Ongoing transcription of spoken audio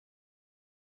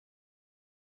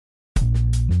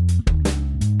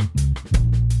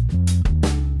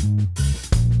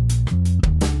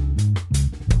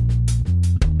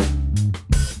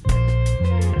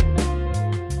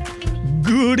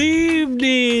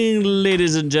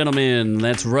ladies and gentlemen.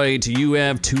 That's right. You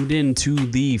have tuned in to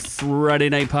the Friday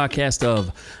night podcast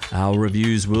of Our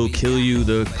Reviews Will Kill You,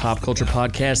 the pop culture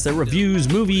podcast that reviews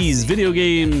movies, video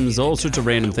games, all sorts of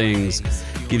random things.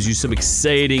 Gives you some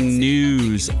exciting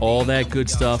news, all that good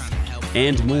stuff,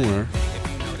 and more.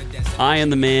 I am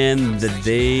the man that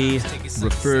they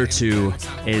refer to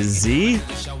as Z.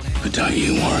 But don't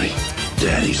you worry,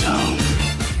 Daddy's home.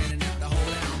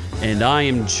 And I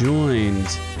am joined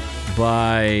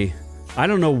by, I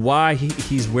don't know why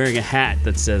he's wearing a hat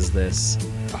that says this,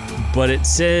 but it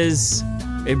says,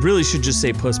 it really should just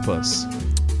say Puss Puss.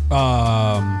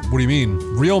 What do you mean?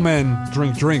 Real men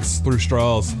drink drinks through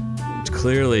straws.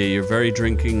 Clearly, you're very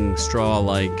drinking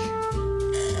straw-like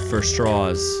for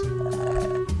straws.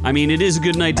 I mean, it is a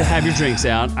good night to have your drinks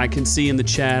out. I can see in the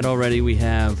chat already we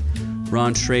have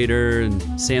Ron Schrader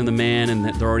and Sam the Man, and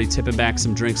they're already tipping back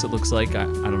some drinks, it looks like. I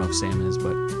don't know if Sam is,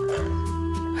 but...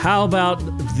 How about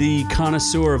the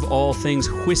connoisseur of all things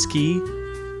whiskey,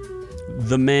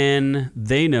 the man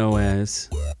they know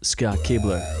as Scott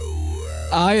Kibler?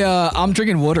 I'm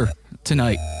drinking water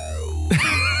tonight.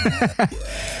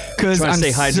 Because I'm stay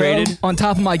hydrated? so on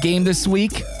top of my game this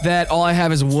week that all I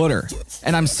have is water.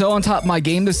 And I'm so on top of my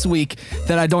game this week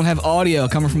that I don't have audio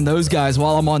coming from those guys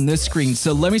while I'm on this screen.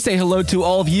 So let me say hello to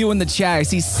all of you in the chat. I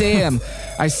see Sam.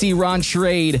 I see Ron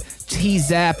Schrade,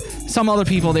 T-Zap, some other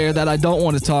people there that I don't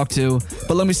want to talk to.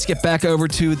 But let me skip back over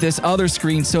to this other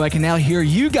screen so I can now hear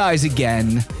you guys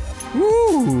again.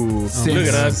 Woo! Look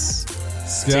at us.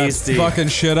 Scott's fucking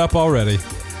shit up already.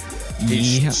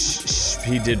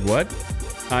 He did what?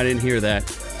 I didn't hear that.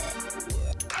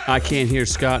 I can't hear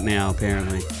Scott now,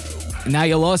 apparently. Now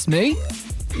you lost me?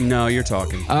 No, you're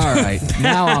talking. All right.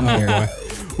 Now I'm here.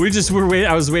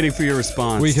 I was waiting for your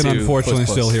response. We can unfortunately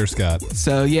Puss Puss. still hear Scott.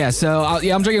 So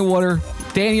I'm drinking water.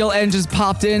 Daniel N just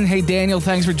popped in. Hey Daniel,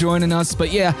 thanks for joining us.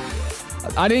 But yeah,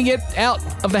 I didn't get out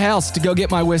of the house to go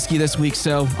get my whiskey this week,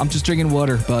 so I'm just drinking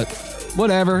water. But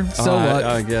whatever. So what?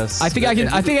 I guess. I think I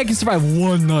can survive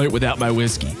one night without my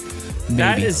whiskey.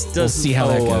 Maybe. We'll see how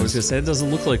that goes. I was gonna say it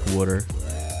doesn't look like water.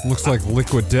 Looks like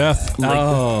liquid death.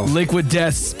 Liquid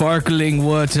Death sparkling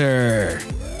water.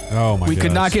 Oh my god.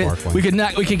 We could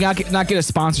not get a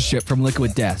sponsorship from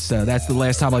Liquid Death. So that's the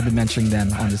last time I've been mentioning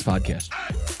them on this podcast.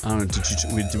 I don't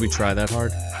know. Did we try that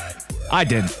hard? I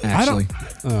did actually.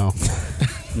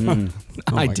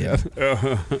 I did.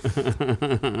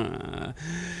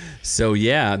 So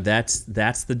yeah, that's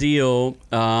the deal.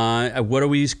 What are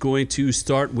we going to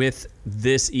start with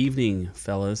this evening,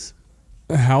 fellas?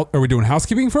 Are we doing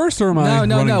housekeeping first, or am I running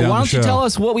down the show? Why don't you tell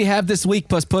us what we have this week,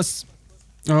 Puss Puss?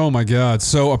 Oh my god.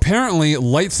 So apparently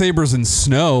lightsabers and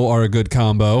snow are a good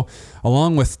combo,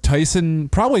 along with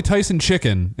probably Tyson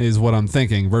Chicken is what I'm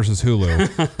thinking, versus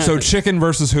Hulu. So chicken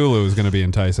versus Hulu is going to be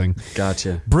enticing.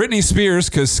 Gotcha. Britney Spears,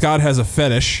 because Scott has a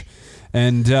fetish.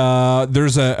 And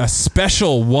there's a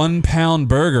special 1 pound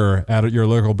burger at your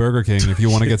local Burger King if you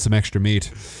want to get some extra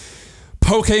meat.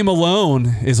 Poke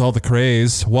Malone is all the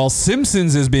craze, while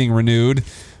Simpsons is being renewed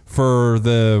for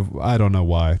I don't know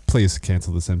why. Please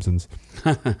cancel The Simpsons.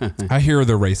 I hear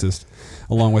they're racist,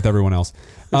 along with everyone else.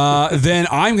 Then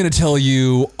I'm going to tell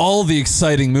you all the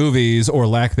exciting movies, or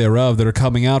lack thereof, that are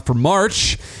coming out for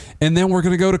March. And then we're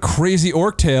going to go to Crazy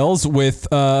Orc Tales with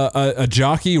a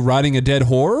jockey riding a dead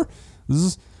whore.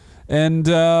 And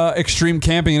extreme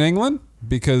camping in England,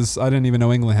 because I didn't even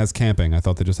know England has camping. I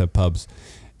thought they just have pubs.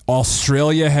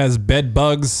 Australia has bed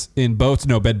bugs in boats.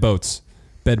 No, bed boats.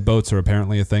 Bed boats are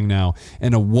apparently a thing now.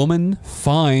 And a woman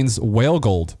finds whale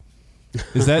gold.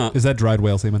 Is that dried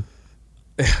whale semen?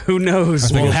 Who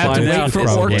knows? We'll have to wait for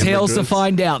Orc Tales to out.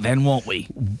 find out, then won't we?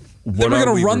 Then we're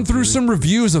going to run through some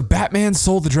reviews of Batman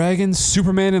Soul of the Dragon,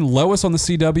 Superman and Lois on the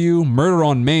CW, Murder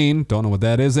on Maine, don't know what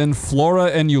that is, and Flora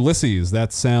and Ulysses.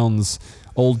 That sounds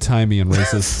old-timey and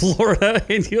racist. Flora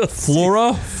and Ulysses.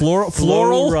 Floral? Flo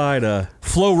Rida.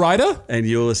 Flo Rida? And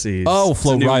Ulysses. Oh,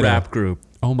 Flo Rida. It's a new Rida. rap group.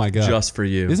 Oh my god. Just for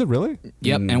you. Is it really?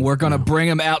 Yep, and we're going to bring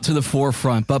them out to the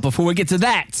forefront. But before we get to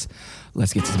that,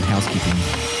 let's get to some housekeeping.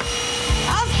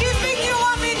 Housekeeping, you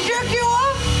want me to jerk you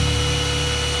off?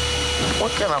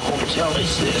 What kind of hotel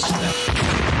is this?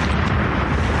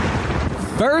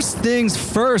 First things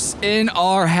first in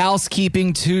our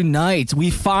housekeeping tonight.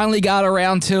 We finally got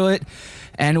around to it,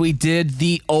 and we did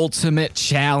the ultimate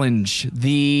challenge.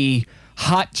 The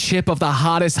hot chip of the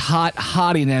hottest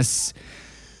hottiness.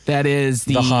 That is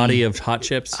the hottie of hot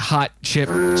chips. Hot chip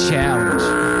challenge.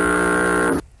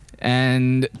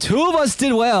 And two of us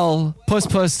did well. Puss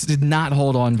Puss did not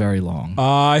hold on very long.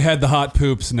 I had the hot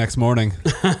poops next morning.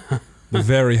 The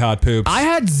very hot poops. I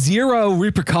had zero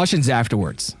repercussions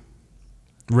afterwards.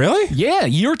 Really? Yeah,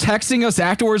 you're texting us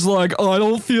afterwards like, oh, I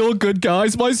don't feel good,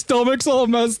 guys. My stomach's all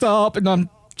messed up. And I'm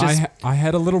just... I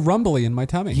had a little rumbly in my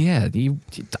tummy. Yeah,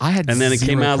 I had And then it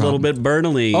came zero out a little problem. bit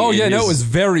burnily. Oh, yeah, no, it was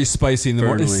very spicy in the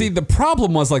morning. Burnley. See, the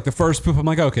problem was like the first poop, I'm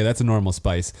like, okay, that's a normal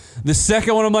spice. The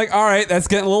second one, I'm like, all right, that's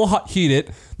getting a little hot,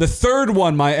 heated. The third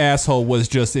one, my asshole was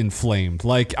just inflamed.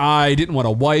 Like, I didn't want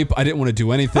to wipe. I didn't want to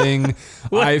do anything.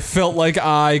 I felt like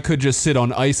I could just sit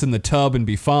on ice in the tub and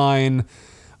be fine.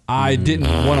 I didn't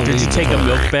want to Did leave. you take a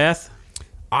milk bath?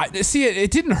 See,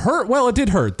 it didn't hurt. Well, it did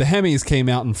hurt. The Hemis came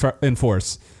out in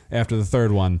force after the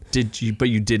third one. Did you? But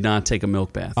you did not take a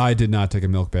milk bath. I did not take a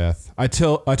milk bath. I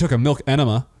took a milk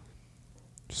enema.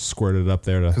 Just squirted it up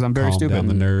there to 'Cause I'm very calm stupid. down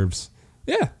the nerves.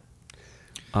 Yeah.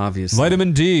 Obviously.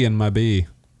 Vitamin D in my B.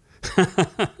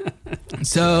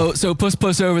 So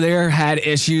Puss over there had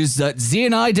issues. Z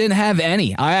and I didn't have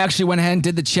any. I actually went ahead and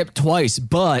did the chip twice,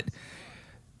 but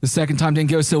the second time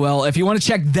didn't go so well. If you want to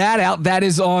check that out, that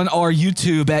is on our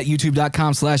YouTube at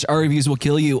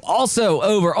youtube.com/ourreviewswillkillyou. Also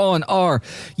over on our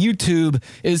YouTube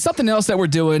is something else that we're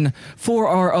doing for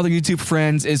our other YouTube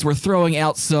friends is we're throwing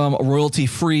out some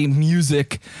royalty-free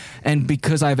music. And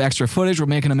because I have extra footage, we're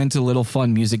making them into little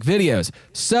fun music videos.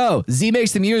 So Z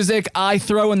makes the music, I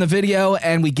throw in the video,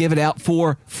 and we give it out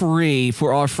for free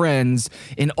for our friends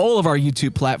in all of our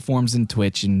YouTube platforms and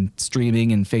Twitch and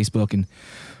streaming and Facebook and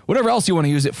whatever else you want to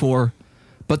use it for.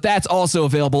 But that's also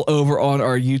available over on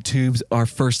our YouTube's, our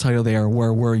first title there,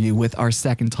 Where Were You? With our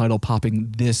second title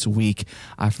popping this week.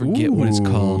 I forget what it's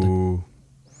called.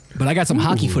 But I got some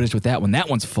hockey footage with that one. That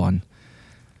one's fun.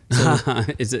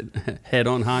 Is it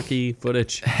head-on hockey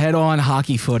footage? Head-on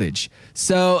hockey footage.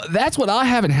 So that's what I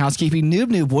have in housekeeping.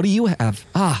 Noob, what do you have?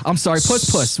 I'm sorry,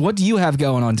 Puss. What do you have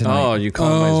going on tonight? Oh, you call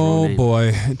him by his real name.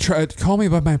 Boy. Call me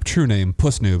by my true name,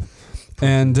 Puss Noob.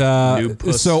 And Noob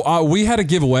Puss. so we had a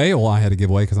giveaway. Well, I had a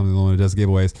giveaway because I'm the one who does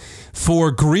giveaways.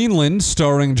 For Greenland,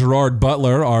 starring Gerard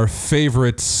Butler, our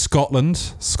favorite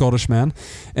Scottish man.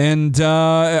 And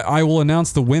I will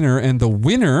announce the winner. And the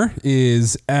winner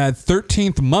is at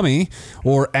 13th Mummy,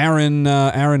 or Aaron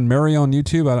Murray on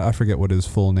YouTube. I forget what his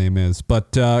full name is.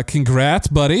 But congrats,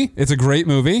 buddy. It's a great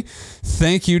movie.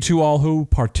 Thank you to all who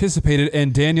participated.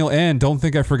 And Daniel N., don't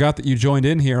think I forgot that you joined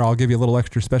in here. I'll give you a little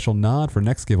extra special nod for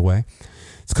next giveaway.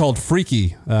 It's called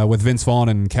Freaky with Vince Vaughn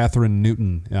and Catherine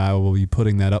Newton. I will be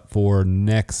putting that up for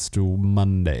next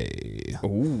Monday.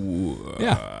 Ooh.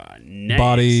 Yeah. Nice.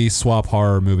 Body swap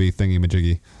horror movie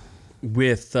thingy-majiggy.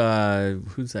 With,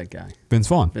 who's that guy? Vince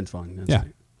Vaughn. Vince Vaughn. That's Yeah.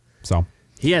 right. So.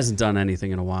 He hasn't done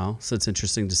anything in a while, so it's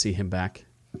interesting to see him back.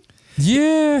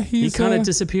 Yeah, He he's kind of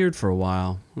disappeared for a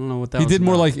while. I don't know what that He was did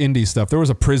more about. like indie stuff. There was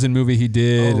a prison movie he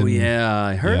did. Oh, and yeah.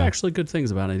 I heard yeah. actually good things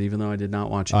about it, even though I did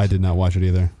not watch it. I did not watch it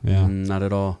either. Yeah. Not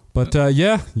at all. But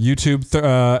yeah, YouTube,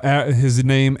 his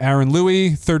name, Aaron Louie,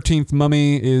 13th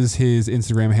Mummy is his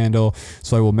Instagram handle.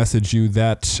 So I will message you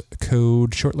that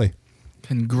code shortly.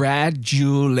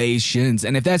 Congratulations.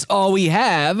 And if that's all we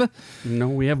have, No,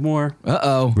 we have more. We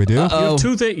do? We have Uh-oh.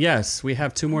 two things. Yes, we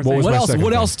have two more What things. was What my else? second What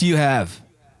thing? else do you have?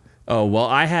 Oh, well,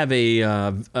 I have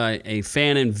a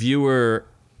fan and viewer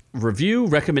review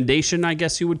recommendation, I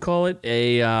guess you would call it.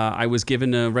 I was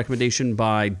given a recommendation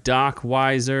by Doc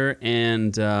Weiser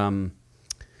and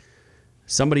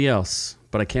somebody else,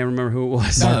 but I can't remember who it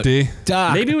was. Mark D.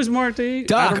 Doc. Maybe it was Mark D. I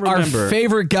Doc, don't our remember.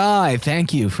 favorite guy.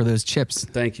 Thank you for those chips.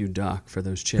 Thank you, Doc, for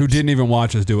those chips. Who didn't even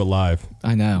watch us do it live.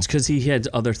 I know. Because he had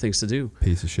other things to do.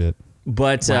 Piece of shit.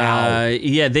 But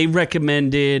yeah, they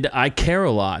recommended I Care a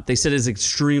Lot. They said it's an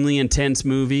extremely intense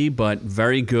movie, but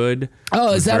very good.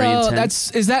 Oh, is that Very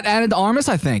intense. is that Anna de Armas,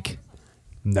 I think?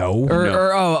 No.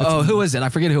 Or who is it? I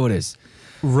forget who it is.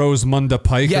 Rosamunda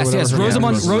Pike. or Yes, whatever yes, her name is.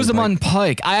 Rosamund Rosamund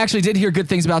Pike. I actually did hear good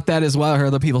things about that as well. I heard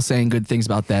other people saying good things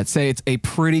about that. Say it's a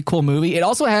pretty cool movie. It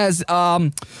also has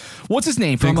what's his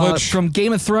name Dinklage? from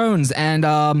Game of Thrones and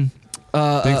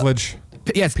Dinklage.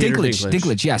 yes, Peter Dinklage. Dinklage.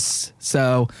 Dinklage, yes.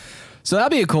 So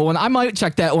that'd be a cool one. I might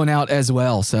check that one out as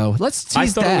well. So let's tease I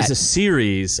thought that. it was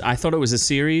a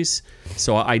series.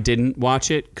 So I didn't watch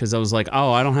it because I was like,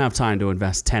 oh, I don't have time to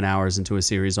invest 10 hours into a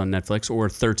series on Netflix or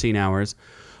 13 hours.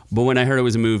 But when I heard it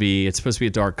was a movie, it's supposed to be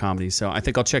a dark comedy. So I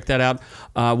think I'll check that out.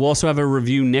 We'll also have a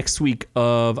review next week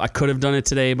of, I could have done it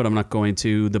today, but I'm not going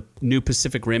to, the new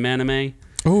Pacific Rim anime.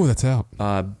 Oh, that's out.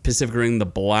 Pacific Rim The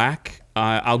Black.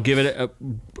 I'll give it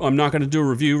I'm not going to do a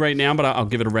review right now, but I'll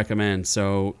give it a recommend.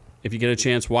 So if you get a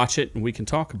chance, watch it, and we can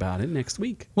talk about it next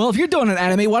week. Well, if you're doing an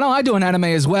anime, why don't I do an anime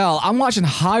as well? I'm watching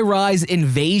High Rise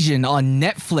Invasion on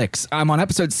Netflix. I'm on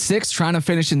episode 6, trying to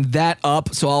finish that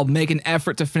up, so I'll make an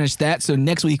effort to finish that. So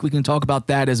next week we can talk about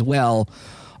that as well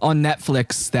on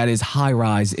Netflix. That is High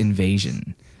Rise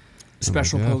Invasion.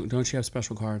 Special. God. Don't you have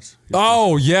special cards?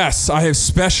 Oh yes, I have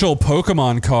special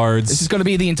Pokemon cards. This is going to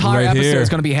be the entire Right episode. here. It's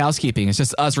going to be housekeeping. It's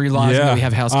just us realizing that we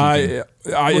have housekeeping.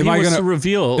 Am I gonna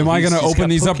reveal? Am I gonna He's open got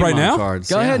these up right Pokemon now? Cards.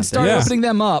 Go ahead and start Yeah. opening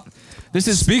them up. This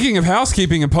is Speaking of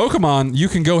housekeeping and Pokemon, you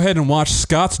can go ahead and watch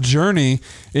Scott's journey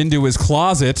into his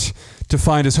closet to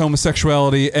find his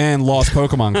homosexuality and lost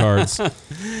Pokemon cards.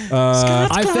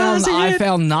 I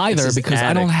found neither It's his because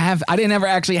I didn't ever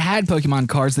actually had Pokemon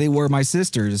cards. They were my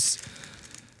sister's.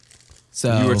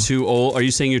 So You were too old. Are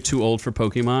you saying you're too old for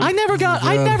Pokemon? I never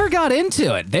got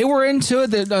into it. They were into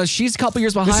it. She's a couple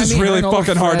years behind me. This is her really and all her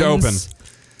fucking hard to open. friends.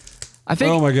 I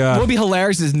think Oh my God. what would be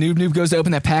hilarious is Noob goes to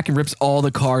open that pack and rips all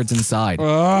the cards inside.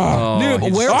 Noob,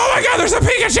 he's- where Oh my God! There's a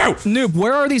Pikachu. Noob,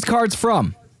 where are these cards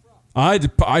from? I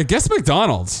guess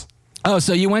McDonald's. Oh,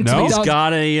 so you went to No? He's McDonald's.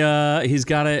 got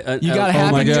a. You got a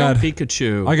Oh my Happy God.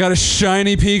 Pikachu. I got a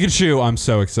shiny Pikachu. I'm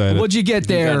so excited. What'd you get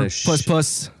there, got a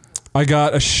Puss? I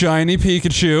got a shiny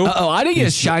Pikachu. Oh, I didn't get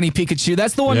a shiny Pikachu.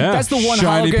 That's the one. Yeah, That's the one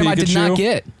shiny hologram I did not Pikachu.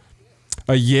 get.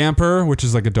 A Yamper, which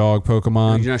is like a dog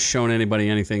Pokemon. You're not showing anybody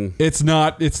anything. It's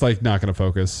not. It's like not gonna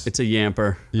focus. It's a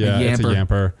Yamper. Yeah, it's a Yamper.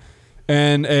 Yamper.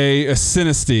 And a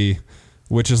Sinistea,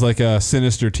 which is like a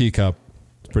sinister teacup.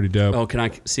 It's pretty dope. Oh, can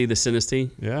I see the Sinistea?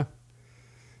 Yeah.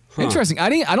 Interesting. I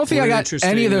don't think What I an got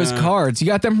any of those interesting, cards. You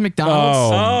got them from McDonald's?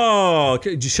 Oh,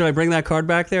 okay. Should I bring that card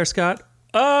back there, Scott?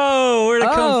 Oh, where'd it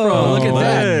come Oh, from? look at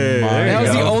that. Hey, my there you That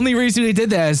was go. the only reason we did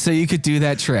that, is so you could do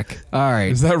that trick. All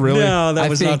right. Is that really? No, that I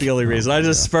was think- not the only reason. I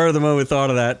just spur of the moment thought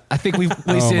of that. I think we've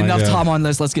wasted my enough God. time on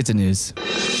this. Let's get to news.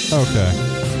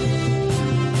 Okay.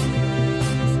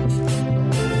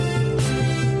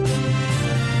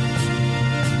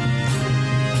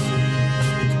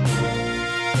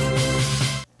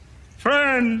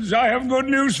 Friends, I have good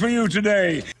news for you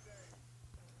today.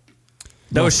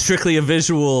 That was strictly a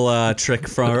visual trick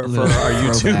for our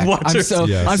YouTube Throwback. watchers.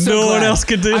 Yes. I'm so No glad. one else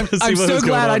could do I'm, to see I'm what so was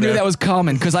glad going on I knew there. that was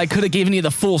coming, because I could have given you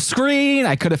the full screen.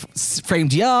 I could have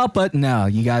framed you up, but no,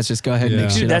 you guys just go ahead and Yeah. make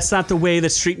Dude, shit That's up. not the way that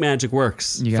street magic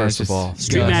works. You guys first of just all, go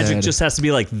street magic ahead. just has to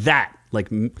be like that, like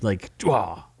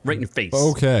right in your face.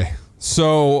 Okay.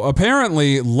 So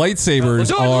apparently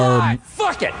lightsabers are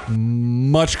Fuck it!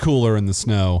 much cooler in the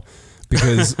snow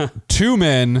because two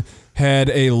men had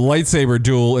a lightsaber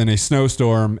duel in a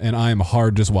snowstorm, and I'm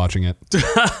hard just watching it.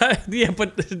 Yeah,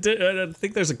 but I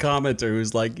think there's a commenter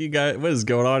who's like, "You guys, what is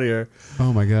going on here?"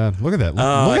 Oh my God! Look at that! Look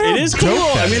at It how is cool.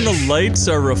 dope that I mean, is. the lights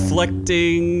are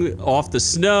reflecting off the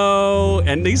snow,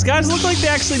 and these guys look like they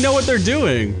actually know what they're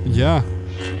doing, Yeah.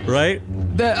 right?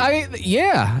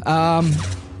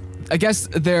 I guess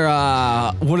they're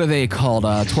what are they called?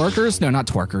 Twerkers? No, not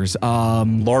twerkers.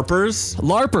 LARPers,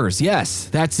 LARPers. Yes,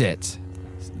 that's it.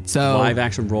 So live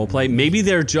action role play. Maybe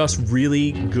they're just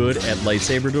really good at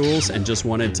lightsaber duels and just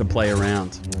wanted to play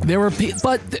around. there were,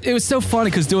 but it was so funny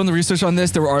because doing the research on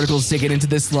this, there were articles digging into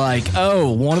this like, oh,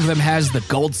 one of them has the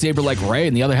gold saber like Rey,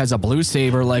 and the other has a blue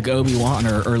saber like Obi-Wan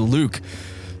or Luke.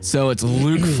 So it's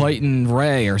Luke fighting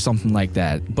Rey or something like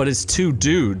that. But it's two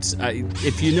dudes.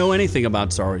 If you know anything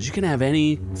about Star Wars, you can have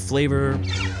any flavor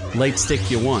light stick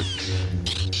you want.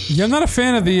 Yeah, I'm not a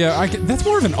fan of the. That's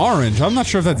more of an orange. I'm not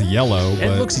sure if that's yellow, but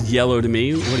It looks yellow to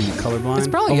me. What are you, colorblind? It's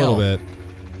probably a yellow. little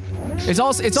bit. It's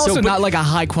also but- not like a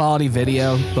high quality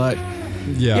video, but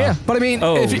yeah. But I mean,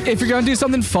 Oh. if you're gonna do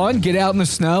something fun, get out in the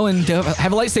snow and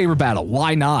have a lightsaber battle.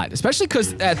 Why not? Especially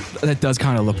because that does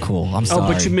kind of look cool. I'm sorry. Oh,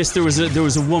 but you missed. There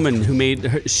was a woman who made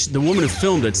the woman who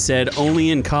filmed it said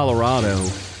only in Colorado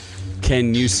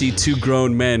can you see two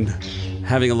grown men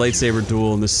having a lightsaber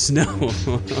duel in the snow.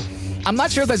 I'm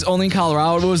not sure if that's only in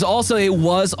Colorado. It was also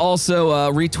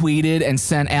retweeted and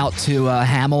sent out to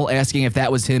Hamill asking if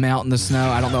that was him out in the snow.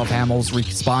 I don't know if Hamill's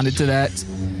responded to that.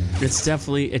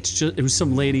 It was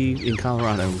some lady in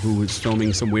Colorado who was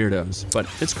filming some weirdos, but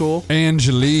it's cool.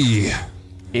 Angelie.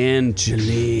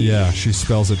 Angelie. Yeah, she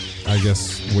spells it, I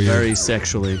guess, weird. Very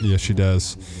sexually. Yeah, she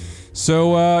does.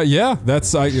 So, yeah,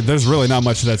 that's. There's really not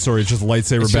much to that story. It's just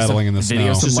lightsaber It's just battling a in the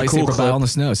video, snow. some Just a lightsaber cool clip. battle in the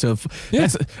snow. So Yeah.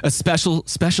 that's a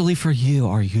specially for you,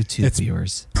 our YouTube It's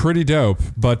viewers. Pretty dope.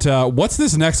 But what's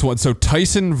this next one? So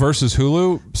Tyson versus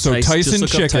Hulu. So Just Tyson look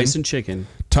up Chicken. Tyson Chicken.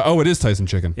 Oh, it is Tyson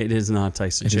Chicken. It is not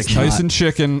Tyson It is Chicken. not. Tyson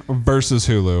Chicken versus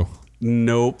Hulu.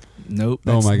 Nope. Nope.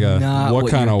 Oh that's my God! not What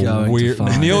kind you're of going to weird?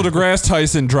 find. Neil deGrasse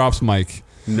Tyson drops Mike.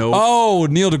 Nope. Oh,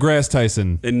 Neil deGrasse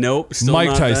Tyson. Nope. Still Mike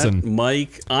not Tyson. that.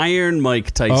 Iron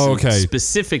Mike Tyson. Oh, okay.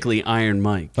 Specifically Iron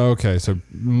Mike. Okay, so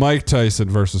Mike Tyson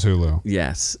versus Hulu.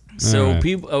 Yes. So All right.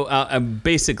 people,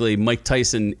 basically, Mike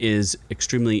Tyson is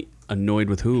extremely annoyed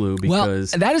with Hulu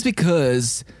because Well, that is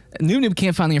because Noob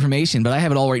can't find the information, but I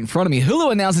have it all right in front of me.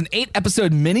 Hulu announced an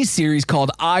 8-episode miniseries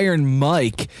called Iron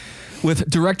Mike, with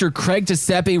director Craig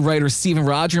Giuseppe, writer Steven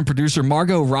Roger, and producer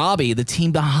Margot Robbie, the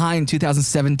team behind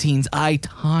 2017's I,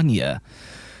 Tonya.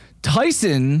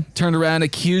 Tyson turned around and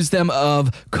accused them of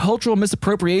cultural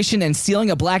misappropriation and stealing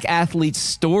a black athlete's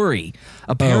story.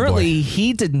 Apparently,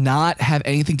 he did not have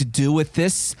anything to do with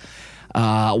this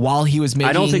while he was making...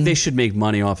 I don't think they should make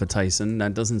money off of Tyson.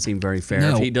 That doesn't seem very fair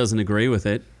No. if he doesn't agree with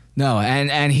it. No,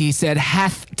 and he said,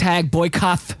 hashtag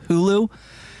boycott Hulu.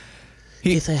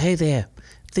 He said, hey there,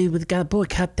 we got to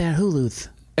boycott that Hulu's.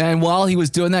 And while he was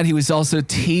doing that, he was also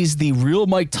teased the real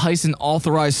Mike Tyson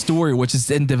authorized story, which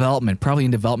is in development, probably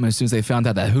in development as soon as they found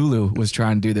out that Hulu was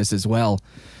trying to do this as well.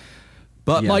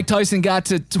 But Yeah. Mike Tyson got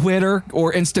to Twitter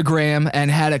or Instagram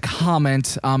and had a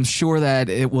comment. I'm sure that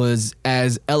it was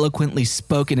as eloquently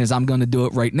spoken as I'm going to do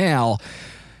it right now.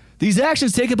 These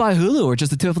actions taken by Hulu are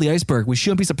just the tip of the iceberg. We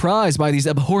shouldn't be surprised by these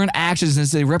abhorrent actions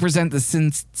as they represent the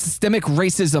systemic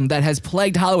racism that has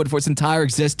plagued Hollywood for its entire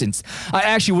existence. I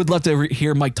actually would love to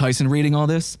hear Mike Tyson reading all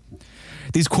this.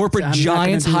 These corporate I'm not gonna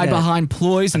giants do hide that. behind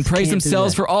ploys and praise can't do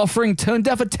themselves that. for offering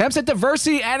tone-deaf attempts at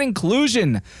diversity and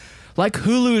inclusion. Like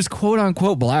Hulu's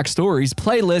quote-unquote Black Stories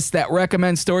playlist that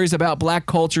recommends stories about black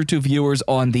culture to viewers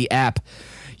on the app.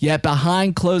 Yet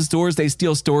behind closed doors, they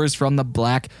steal stories from the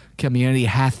black community.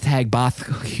 Hashtag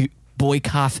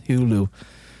boycott Hulu.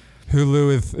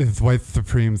 Hulu is white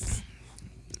supreme.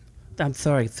 I'm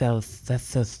sorry, Sal.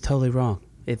 That's totally wrong.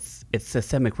 It's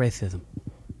systemic racism.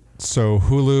 So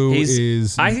Hulu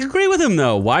is... I agree with him,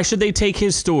 though. Why should they take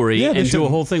his story Yeah, they and do a shouldn't.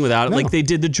 whole thing without it? No. Like they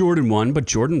did the Jordan one, but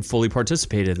Jordan fully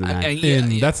participated in that.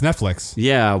 That's Netflix.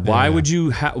 Yeah, why Yeah. would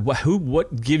you?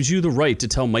 What gives you the right to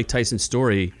tell Mike Tyson's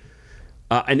story,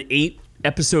 an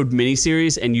 8-episode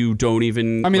miniseries, and you don't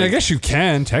even? I mean, I like, guess you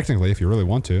can technically if you really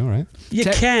want to, right? you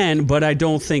can, but I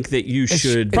don't think that you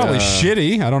should. Probably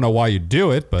shitty. I don't know why you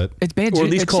do it, but It's bad or juju. at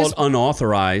least It's call just- it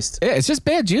unauthorized. Yeah, it's just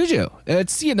bad juju.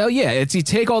 It's, it's you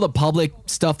take all the public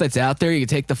stuff that's out there, you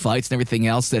take the fights and everything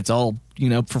else that's all,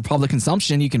 for public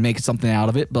consumption, you can make something out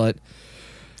of it, but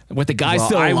with the guy Well,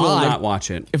 still I alive, will not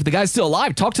watch it. if the guy's still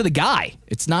alive, talk to the guy.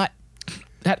 It's not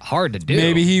that hard to do.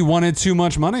 maybe he wanted too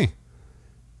much money.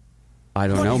 I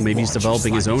don't know. Maybe he's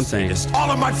developing his own thing. All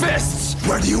of my fists.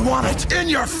 Where do you want it? In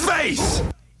your face.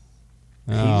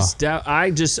 I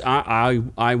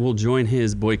will join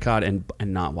his boycott and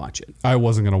not watch it. I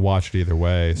wasn't going to watch it either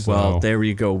way. So. Well, there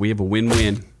you go. We have a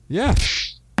win-win. Yeah.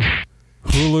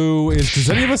 Hulu is... Does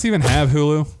any of us even have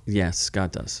Hulu? Yes,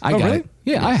 Scott does. I got really? it.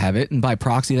 Yeah, I have it, and by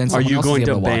proxy, then Are someone you else going is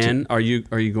to able to watch ban? it. Are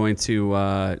you going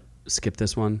to skip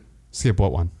this one? Skip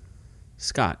what one?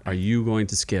 Scott, are you going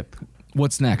to skip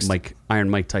What's next? Iron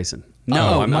Mike Tyson?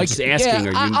 No, I'm just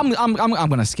asking. Yeah, are you? I'm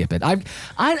gonna skip it.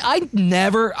 I've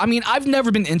never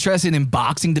been interested in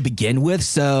boxing to begin with,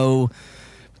 so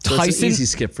So Tyson. it's an easy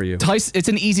skip for you. It's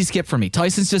an easy skip for me.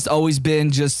 Tyson's just always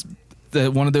been just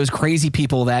one of those crazy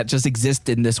people that just exist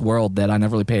in this world that I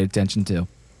never really paid attention to.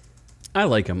 I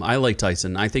like him. I like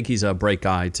Tyson. I think he's a bright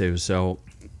guy too. So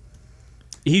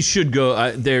he should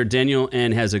go there. Daniel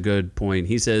N has a good point.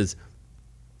 He says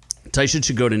Tyson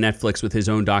should go to Netflix with his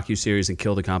own docuseries and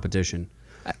kill the competition.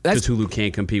 Because Hulu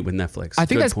can't compete with Netflix. I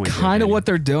think Good that's point there, kind of Daniel. what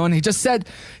they're doing. He just said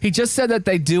that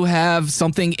they do have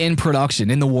something in production,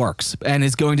 in the works, and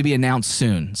is going to be announced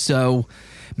soon. So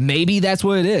maybe that's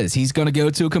what it is. He's going to go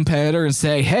to a competitor and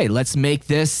say, "Hey, let's make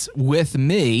this with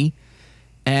me,"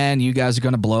 and you guys are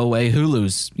going to blow away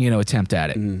Hulu's, attempt at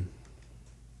it.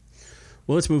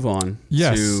 Well, let's move on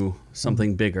Yes. to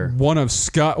something bigger. One of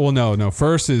Scott... Well, no.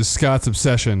 First is Scott's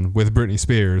obsession with Britney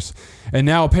Spears. And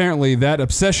now apparently that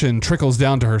obsession trickles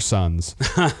down to her sons.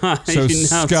 So You're now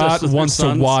obsessed Scott with her wants to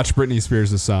sons? watch Britney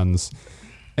Spears' sons.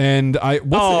 And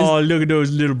Look at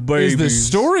those little babies. is the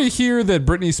story here that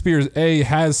Britney Spears A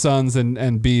has sons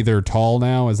and B they're tall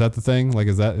now? Is that the thing? Like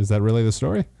is that really the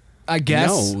story? I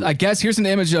guess. No. I guess here's an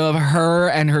image of her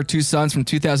and her two sons from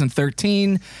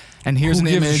 2013. And here's Who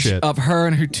an gives a image shit? of her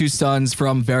and her two sons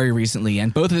from very recently.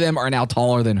 And both of them are now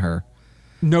taller than her.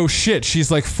 No shit, she's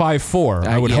like 5'4".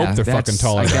 I would Yeah, hope they're fucking that's-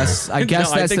 taller. I than her. guess. I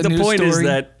guess No, that's I think the the news point story. is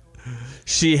that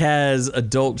she has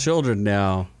adult children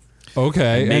now.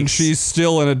 Okay, and makes- she's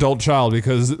still an adult child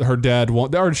because her dad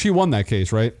won. Or she won that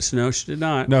case, right? No, she did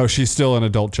not. No, she's still an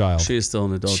adult child. She is still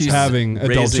an adult. She's child. having adult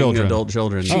Raising children. adult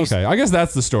children. Okay, I guess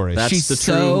that's the story. That's She's the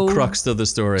true so- crux of the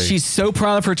story. She's so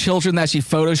proud of her children that she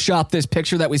photoshopped this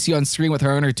picture that we see on screen with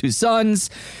her and her two sons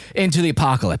into the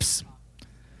apocalypse.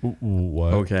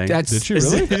 What? okay. That's- Did she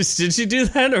really? Did she do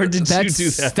that or did you do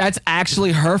that? That's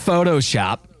actually her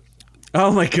Photoshop.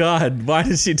 Oh my God! Why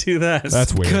did she do that?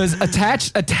 That's weird. Because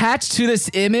attached to this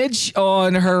image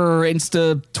on her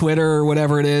Insta, Twitter, or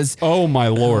whatever it is, Oh my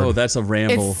lord. Oh, that's a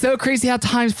ramble. it's so crazy how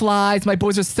time flies. My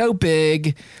boys are so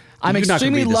big. I'm You're not gonna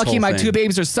extremely read this lucky. whole My thing. 2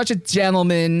 babies are such a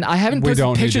gentleman. I haven't We posted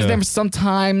don't need pictures of to- them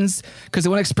sometimes because they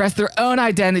want to express their own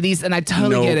identities, and I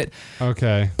totally Nope. get it.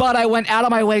 Okay. But I went out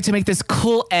of my way to make this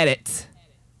cool edit.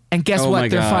 And guess Oh my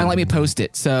what? They're God. finally letting me post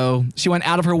it. So she went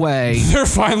out of her way They're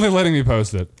finally letting me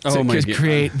post it. Oh to my just God.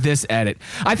 create this edit.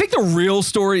 I think the real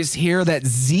story is here that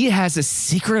Z has a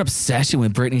secret obsession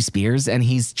with Britney Spears, and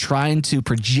he's trying to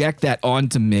project that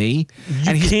onto me.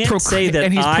 And he's can't say that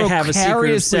and he's I have a secret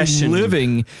precariously obsession.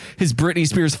 living his Britney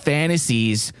Spears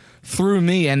fantasies through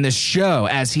me and this show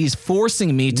as he's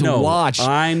forcing me to No, watch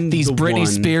I'm these the Britney one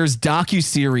Spears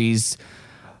docuseries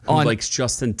Who on. likes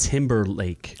Justin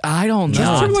Timberlake? I don't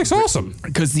Justin know. Timberlake's awesome.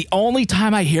 Because the only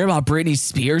time I hear about Britney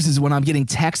Spears is when I'm getting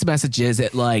text messages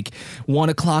at like 1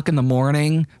 o'clock in the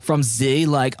morning from Z,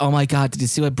 like, "Oh my God, did you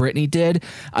see what Britney did?"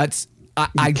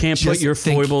 I can't put just your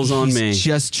think foibles on he's me.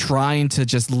 Just trying to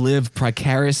just live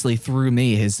precariously through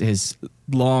me, his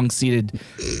long-seated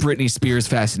Britney Spears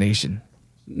fascination.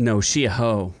 No, she a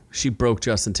hoe. She broke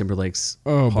Justin Timberlake's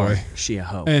Oh, heart. boy. She a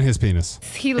hoe. And his penis.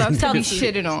 He loves to be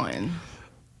shitted on.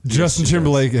 Justin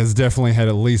Timberlake has definitely had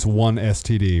at least one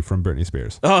STD from Britney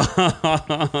Spears.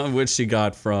 Which she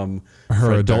got from Her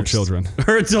Fred adult Durst. children.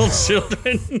 Her adult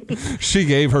children. She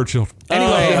gave her children.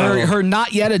 Anyway, her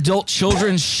not yet adult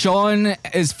children, Sean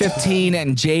is 15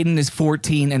 and Jaden is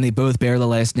 14, and they both bear the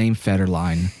last name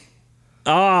Federline.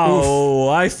 Oh,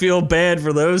 I feel bad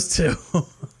for those two.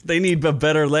 They need a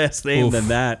better last name Oof. than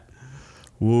that.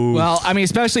 Well, I mean,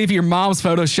 especially if your mom's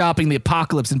photoshopping the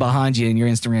apocalypse in behind you in your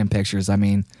Instagram pictures. I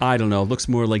mean, I don't know. It looks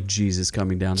more like Jesus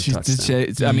coming down to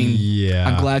touchdown. I mean, Yeah.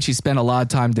 I'm glad she spent a lot of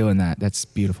time doing that. That's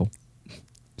beautiful.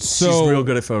 So She's real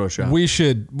good at Photoshop. we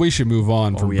should move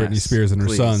on from yes, Britney Spears and her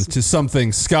please. sons to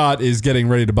something Scott is getting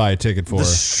ready to buy a ticket for. the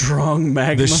strong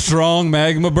magma. The Strong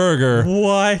Magma Burger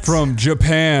What? from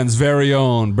Japan's very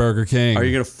own Burger King. Are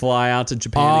you gonna fly out to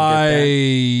Japan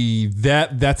and get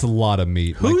that? That's a lot of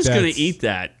meat. Like, Who's gonna that's- eat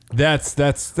that? That's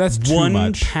too 1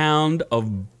 much. pound of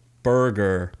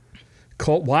burger.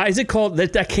 Why is it called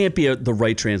that? That can't be the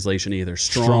right translation either.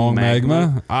 Strong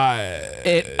magma.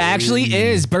 It actually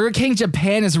is. Burger King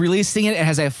Japan is releasing it. It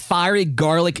has a fiery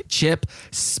garlic chip,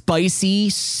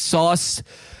 spicy sauce,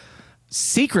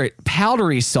 secret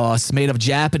powdery sauce made of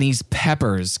Japanese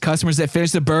peppers. Customers that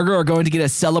finish the burger are going to get a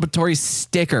celebratory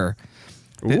sticker.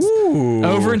 Ooh.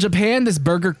 Over in Japan, this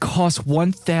burger costs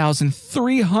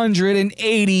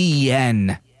 1,380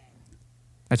 yen.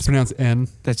 It's pronounced N.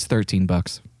 That's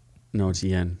 $13. No, it's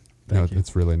yen. No,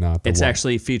 it's really not. It's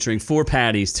actually featuring 4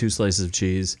 patties, 2 slices of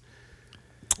cheese.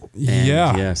 And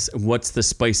yeah. Yes. What's the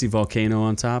spicy volcano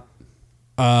on top?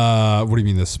 What do you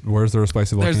mean this? Where's there a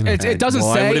spicy volcano? It doesn't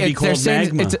Why say. would it be they're called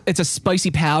saying magma? it's a spicy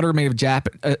powder made of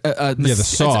the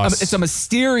sauce. It's a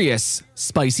mysterious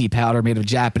spicy powder made of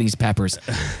Japanese peppers.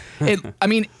 I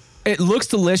mean, it looks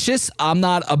delicious. I'm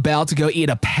not about to go eat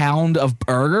a pound of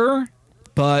burger,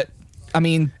 but I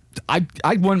mean, I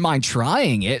wouldn't mind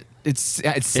trying it. It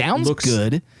sounds looks-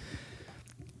 good.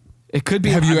 It could be.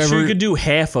 Have you I'm sure ever- you could do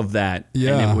half of that, and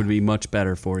Yeah. it would be much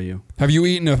better for you. Have you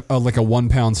eaten a 1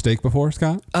 pound steak before,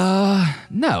 Scott?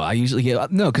 No, I usually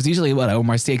get because usually I own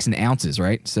my steaks in ounces,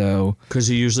 right? So Because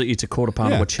you usually eat a quarter pound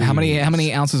Yeah. of what you how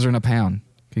many ounces are in a pound?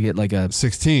 Could you get like a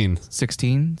 16.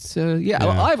 16. So yeah, Yeah.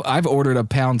 well, I've ordered a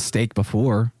pound steak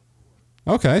before.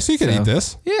 Okay, so you can So, eat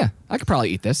this. Yeah, I could probably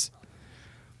eat this.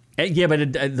 Yeah,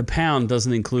 but the pound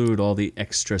doesn't include all the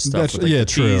extra stuff That's- with like yeah, the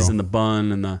cheese true. and the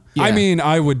bun and the. Yeah. I mean,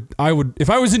 I would if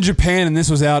I was in Japan and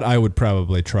this was out, I would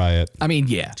probably try it. I mean,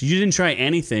 yeah. You didn't try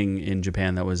anything in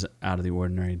Japan that was out of the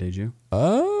ordinary, did you?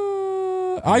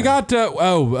 I got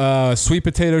sweet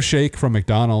potato shake from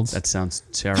McDonald's. That sounds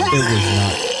terrible.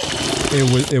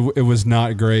 It was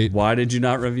not great. Why did you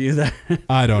not review that?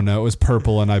 I don't know. It was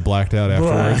purple and I blacked out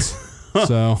afterwards.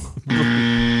 So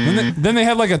then they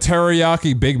had like a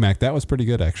teriyaki Big Mac. That was pretty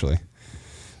good actually.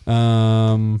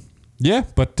 Yeah,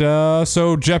 but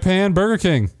so Japan Burger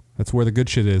King. That's where the good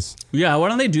shit is. Yeah, why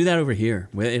don't they do that over here?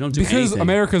 They don't do Because anything.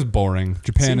 America's boring.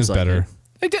 Japan Seems is like better.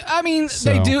 it. I mean,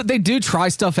 So- they do try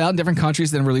stuff out in different countries,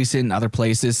 then release it in other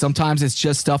places. Sometimes it's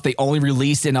just stuff they only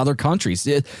release in other countries.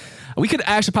 We could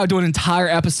actually probably do an entire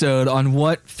episode on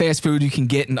what fast food you can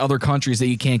get in other countries that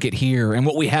you can't get here, and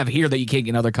what we have here that you can't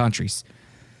get in other countries.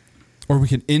 Or we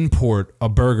can import a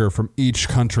burger from each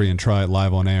country and try it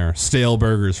live on air. Stale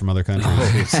burgers from other countries.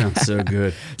 Oh, it sounds so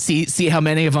good. See how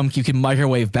many of them you can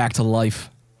microwave back to life.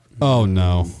 Oh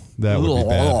no, that would be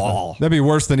bad. That'd be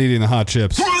worse than eating the hot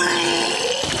chips.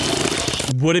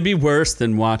 Would it be worse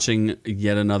than watching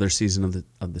yet another season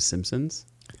of The Simpsons?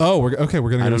 Oh, we're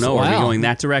gonna. I don't know. Are we Wow. going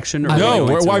that direction? Or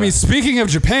No, I mean, speaking of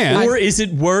Japan, or is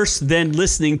it worse than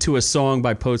listening to a song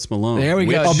by Post Malone? There we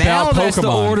go. About Now that's the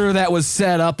Pokemon. order that was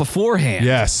set up beforehand.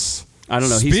 yes. I don't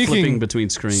know. He's flipping between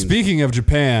screens. Speaking of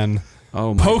Japan,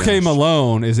 Oh my Poke gosh.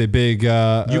 Malone is a big.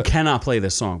 You cannot play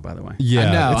this song, by the way.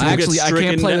 Yeah, No, It's gonna get actually, I can't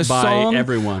stricken play the by song.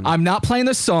 everyone. I'm not playing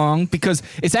the song because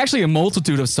it's actually a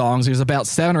multitude of songs. There's about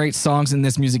 7 or 8 songs in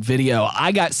this music video.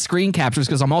 I got screen captures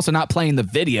because I'm also not playing the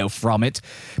video from it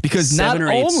because not 7 or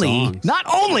 8 songs.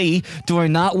 only do I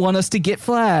not want us to get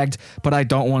flagged, but I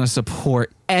don't want to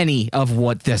support any of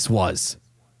what this was.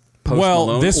 Post Well,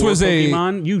 Malone this or was a-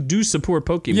 Pokemon. You do support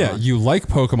Pokemon. yeah. You like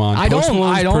Pokemon? I Post don't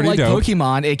Malone's pretty like dope.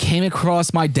 Pokemon. It came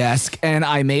across my desk and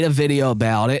I made a video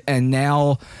about it, and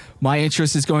now my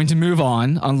interest is going to move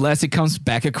on unless it comes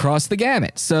back across the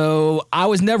gamut. So I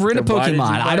was never into Then why did you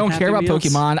Pokemon. buy I don't care about Happy Meals?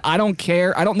 Pokemon. I don't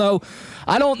care. I don't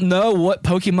know what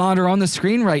Pokemon are on the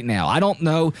screen right now. I don't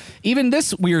know even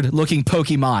this weird looking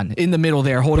Pokemon in the middle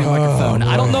there holding a microphone.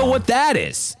 I don't know what that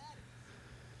is.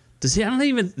 Does he? I don't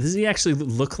even. Does he actually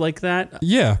look like that?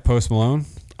 Yeah, Post Malone.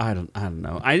 I don't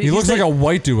know. He looks like a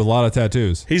white dude with a lot of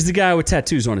tattoos. He's the guy with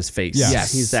tattoos on his face.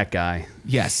 Yes. He's that guy.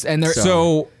 Yes, and they're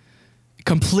So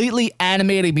completely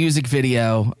animated music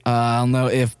video. I don't know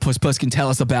if Puss can tell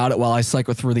us about it while I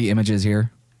cycle through the images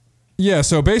here. yeah,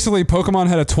 so basically, Pokemon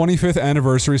had a 25th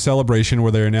anniversary celebration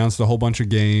where they announced a whole bunch of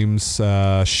games: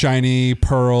 Shiny,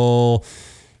 Pearl,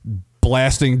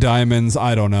 Blasting Diamonds.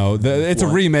 I don't know. It's a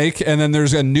remake, and then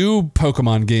there's a new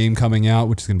Pokemon game coming out,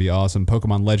 which is gonna be awesome.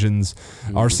 Pokemon Legends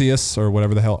Arceus or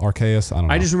whatever the hell, Arceus. I don't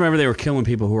know. I just remember they were killing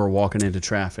people who were walking into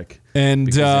traffic. and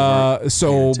because they weren't paying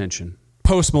so attention.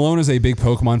 Post Malone is a big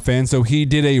Pokemon fan, so he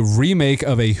did a remake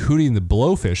of a Hootie and the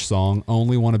Blowfish song,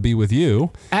 "Only Want to Be with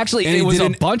You." Actually, And it he was did a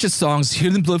an- bunch of songs.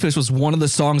 Hidden Bluefish was one of the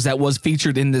songs that was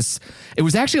featured in this. It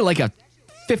was actually like a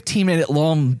 15-minute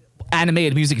long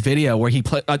animated music video where he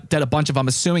did a bunch of, I'm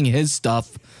assuming, his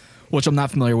stuff, which I'm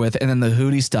not familiar with, and then the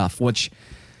Hootie stuff, which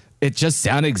it just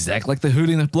sounded exactly like the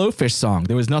Hootie and the Blowfish song.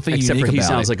 There was nothing Except unique for he about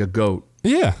sounds it. like a goat.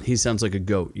 Yeah, He sounds like a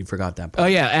goat. You forgot that Oh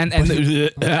part. yeah, and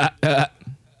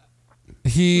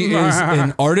he is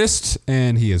an artist,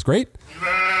 and he is great.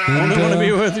 And, I want to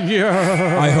be with you.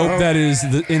 I hope that is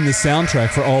in the soundtrack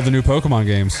for all the new Pokemon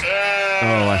games.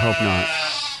 Oh, I hope not.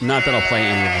 Not that I'll play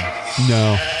any of them.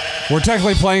 No, we're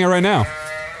technically playing it right now.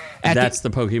 That's the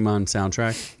Pokemon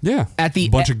soundtrack. Yeah, At the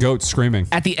bunch of goats screaming.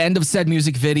 At the end of said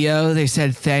music video, they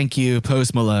said, "Thank you,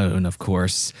 Post Malone," of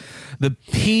course. The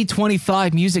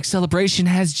P25 music celebration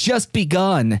has just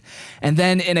begun. And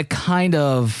then in a kind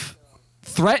of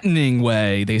threatening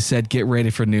way, they said, "Get ready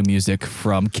for new music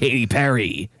from Katy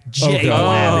Perry, Jay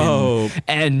Oh. Levin,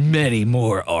 and many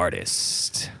more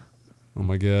artists." Oh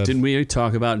my god! Didn't we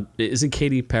talk about? Isn't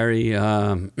Katy Perry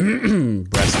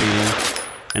breastfeeding?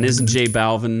 And isn't Jay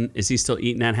Balvin? Is he still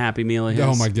eating that Happy Meal of his?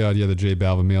 Oh my god! Yeah, the J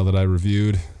Balvin meal that I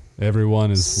reviewed. Everyone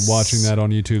is watching that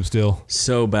on YouTube still.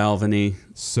 So Balvin-y.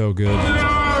 So good.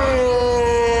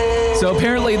 So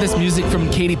apparently this music from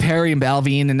Katy Perry and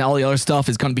Balvin and all the other stuff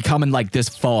is going to be coming like this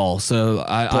fall. So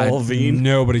Balvin.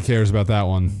 Nobody cares about that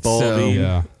one. Balvin.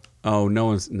 Yeah, Oh, no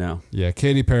one's no. yeah.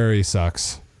 Katy Perry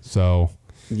sucks. So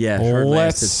Yeah, her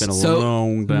last. Let's- It's been a So-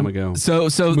 long time ago. So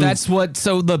that's what.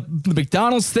 So the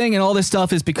McDonald's thing and all this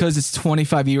stuff is because it's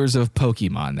 25 years of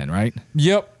Pokemon, then, right?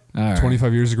 yep. All right.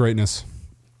 25 years of greatness.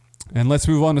 And let's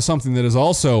move on to something that is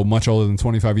also much older than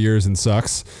 25 years and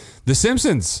sucks. The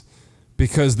Simpsons.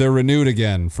 Because they're renewed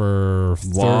again for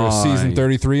Why? season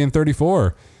 33 and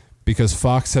 34. Because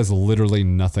Fox has literally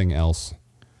nothing else.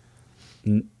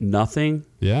 Nothing.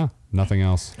 Yeah, nothing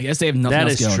else. I guess they have nothing That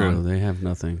else is going true. on. They have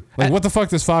nothing. Like, what the fuck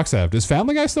does Fox have? Is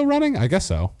Family Guy still running? I guess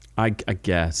so. I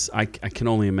guess. I can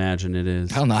only imagine it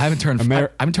is. I don't know. I haven't turned I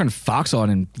haven't turned Fox on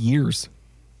in years.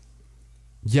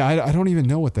 Yeah, I don't even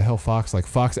know what the hell Fox, like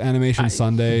Fox Animation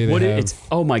Sunday. They What have it's?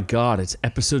 Oh my God! It's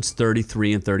episodes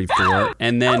 33 and 34,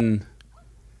 and then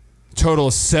total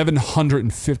of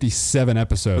 757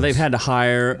 episodes. they've had to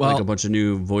hire Well, like a bunch of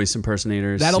new voice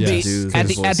impersonators. That'll to be do at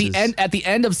the voices. at the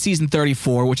end of season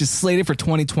 34, which is slated for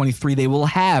 2023. They will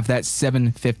have that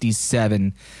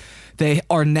 757. They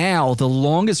are now the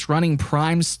longest running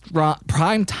prime time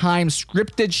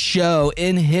scripted show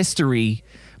in history,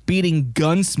 beating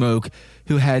Gunsmoke,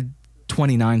 who had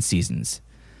 29 seasons.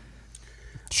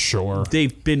 Sure.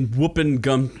 They've been whooping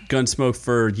Gunsmoke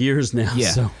for years now.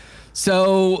 Yeah. So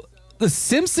So The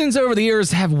Simpsons over the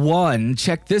years have won,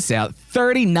 check this out,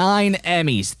 39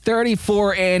 Emmys,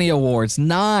 34 Annie Awards,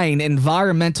 9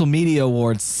 Environmental Media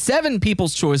Awards, 7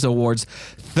 People's Choice Awards,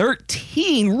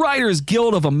 13 Writers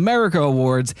Guild of America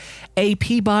Awards, a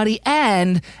Peabody,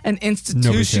 and an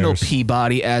institutional cares.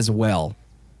 Peabody as well.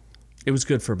 It was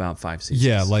good for about 5 seasons.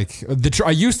 Yeah, like I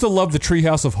used to love the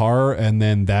Treehouse of Horror, and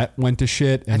then that went to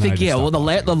shit. And I think, just yeah, well,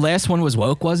 stopped. the last one was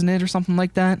woke, wasn't it, or something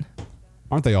like that?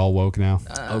 Aren't they all woke now?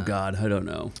 Oh God, I don't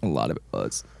know. A lot of it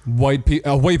was. White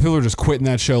people are just quitting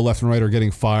that show left and right, or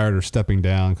getting fired, or stepping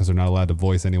down because they're not allowed to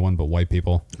voice anyone but white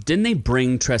people. Didn't they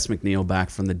bring Tress MacNeille back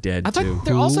from the dead I too?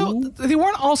 thought they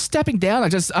weren't all stepping down.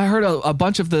 I heard a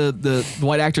bunch of the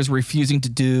white actors refusing to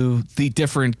do the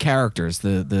different characters,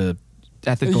 the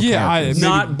ethical characters.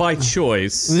 Not by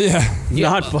choice. Yeah.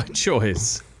 Not by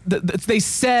choice. They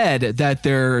said that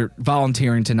they're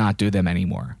volunteering to not do them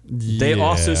anymore. They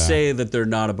also say that they're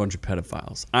not a bunch of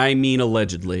pedophiles. I mean,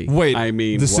 allegedly. Wait, I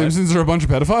mean, the what? Simpsons are a bunch of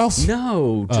pedophiles?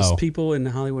 No, just Oh. people in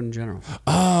Hollywood in general.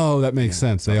 Oh, that makes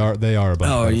sense. They are a bunch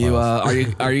Oh, of are you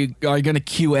pedophiles. are you going to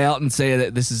cue out and say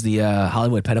that this is the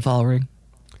Hollywood pedophile ring?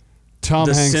 Tom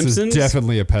The Hanks Simpsons? is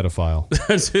definitely a pedophile.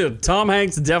 Tom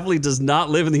Hanks definitely does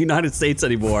not live in the United States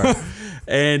anymore,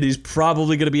 and he's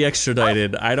probably going to be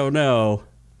extradited. I don't know.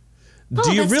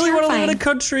 Do you that's really want to live in a terrifying.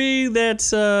 country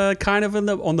that's kind of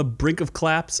on the brink of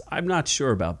collapse? I'm not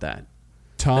sure about that.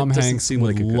 Tom That doesn't Hanks seem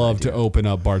would like a good love to idea. open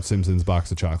up Bart Simpson's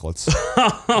box of chocolates.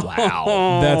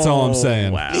 Wow. That's all I'm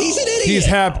saying. Wow. He's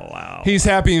happy. Wow. He's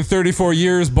happy in 34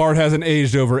 years. Bart hasn't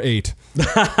aged over 8. This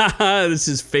is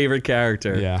his favorite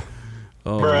character. Yeah.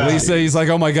 Oh, Lisa, he's like,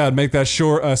 oh my God, make that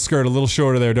skirt a little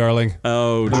shorter there, darling.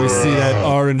 oh, Let me see that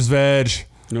orange veg.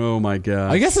 oh my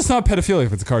God. I guess it's not pedophilia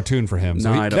if it's a cartoon for him.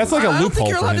 So No, I don't- that's like a I don't loophole think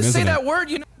you're for allowed him, to isn't say it? that word.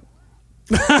 You know.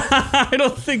 I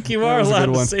don't think you are was a allowed good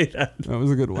to one. say that. That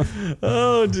was a good one.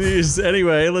 Oh, jeez.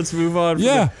 Anyway, let's move on. from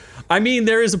Yeah. the- I mean,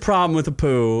 there is a problem with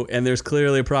Apu, and there's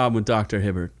clearly a problem with Dr.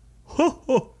 Hibbert.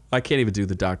 I can't even do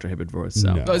the Dr. Hibbert voice.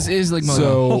 So, No. It is like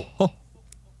So,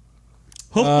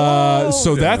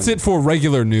 so that's it for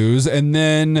regular news, and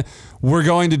then we're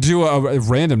going to do a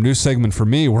random news segment for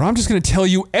me, where I'm just going to tell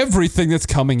you everything that's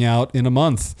coming out in a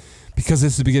month, because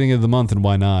it's the beginning of the month, and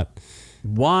why not?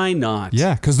 why not?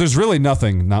 Yeah, because there's really not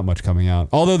much coming out.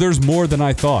 Although there's more than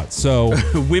I thought. So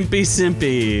Wimpy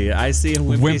Simpy. I see a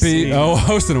Wimpy Wimpy, Simp.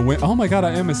 hosting a Wimp. Oh my God,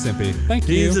 I am a Simpy. Thank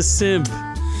you. He's a simp.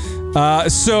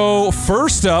 So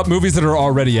first up, movies that are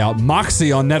already out.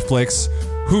 Moxie on Netflix.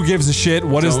 Who gives a shit?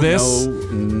 What is Don't this?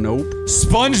 know. Nope.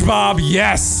 SpongeBob,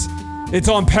 yes! It's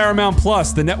on Paramount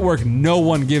Plus, the network no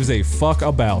one gives a fuck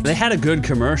about. They had a good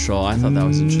commercial. I thought that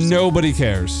was interesting. Nobody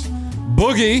cares.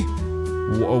 Boogie,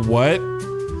 what?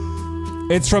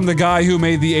 It's from the guy who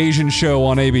made the Asian show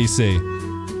on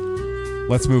ABC.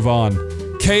 Let's move on.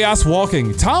 Chaos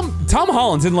Walking. Tom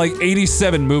Holland's in like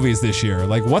 87 movies this year.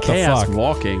 Like, what Chaos the fuck?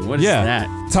 Walking. What is Yeah. that?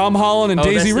 Tom Holland and Oh,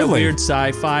 Daisy that's that Ridley. weird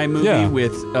sci-fi movie Yeah.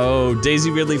 with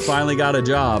Daisy Ridley finally got a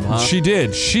job, huh? She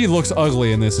did. She looks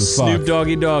ugly in this as fuck. Snoop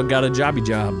Doggy Dogg got a jobby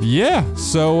job. Yeah.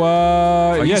 So,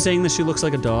 Are yeah. you saying that she looks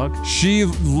like a dog?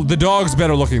 The dog's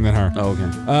better looking than her. Oh,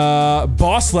 okay.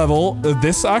 Boss Level.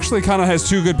 This actually kind of has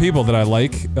two good people that I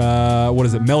like. What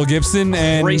is it? Mel Gibson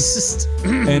and Racist.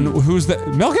 and who's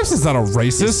that? Mel Gibson's not a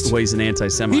racist. Well, he's an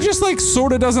anti-Semite. He just like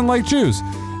sort of doesn't like Jews.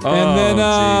 And then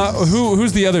Jesus.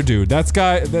 who's the other dude? That's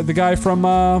the guy from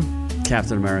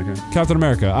Captain America. Captain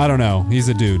America. I don't know. He's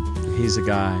a dude. He's a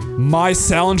guy. My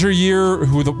Salinger Year.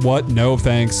 What? No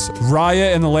thanks.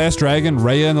 Raya and the Last Dragon.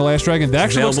 Raya and the Last Dragon. That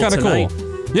actually looks kind Available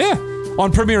of cool. Yeah.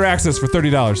 On Premier Access for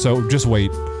 $30. So just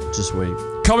wait. Just wait.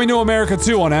 Coming to America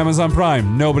 2 on Amazon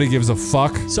Prime. Nobody gives a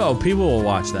fuck. So people will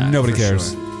watch that. Nobody for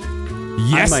cares. sure.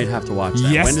 Yes. I might have to watch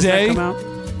that. Yes When does Day. that come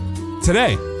out?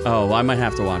 Today. Oh, I might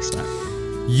have to watch that.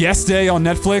 Yes Day on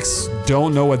Netflix.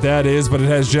 Don't know what that is, but it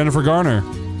has Jennifer Garner.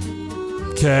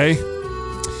 Okay.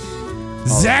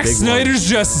 Zack big Snyder's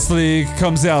Justice League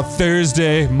comes out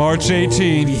Thursday, March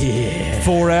 18th. Yeah.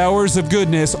 4 hours of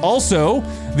goodness. Also,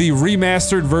 the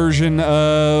remastered version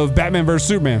of Batman vs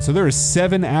Superman. So there is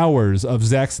 7 hours of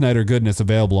Zack Snyder goodness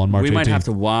available on March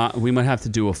 18th. We might have to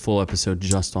do a full episode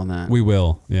just on that. We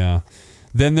will, yeah.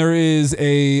 Then there is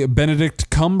a Benedict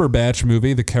Cumberbatch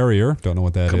movie, The Carrier. Don't know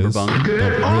what that is. Cumberbund.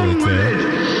 Don't really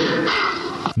care.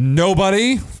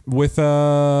 Nobody with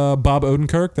Bob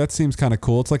Odenkirk. That seems kind of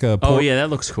cool. It's like a Oh yeah, that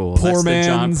looks cool. poor That's the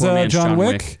man's John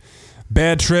Wick.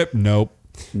 Bad Trip. Nope.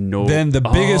 Nope. Then the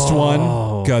biggest one,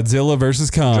 Godzilla vs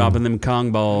Kong. Dropping them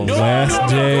Kong balls. Last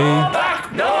day.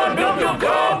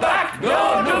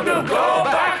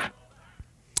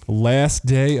 Last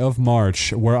day of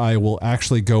March, where I will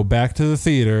actually go back to the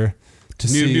theater to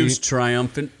see Noob's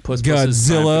triumphant. Puss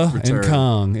Godzilla triumphant and return.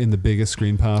 Kong in the biggest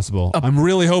screen possible. I'm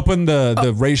really hoping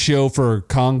the ratio for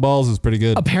Kong balls is pretty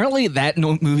good. Apparently, that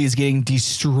movie is getting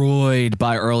destroyed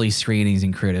by early screenings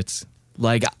and critics.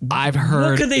 Like, I've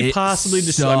heard. What could they it possibly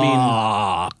destroy? I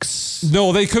mean, sucks.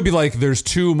 No, they could be like, there's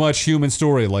too much human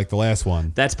story like the last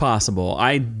one. that's possible.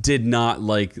 I did not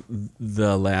like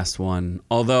the last one.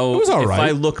 Although, It was all if right.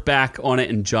 I look back on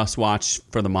it and just watch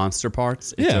for the monster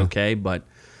parts, it's Yeah. okay. But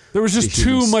There was just the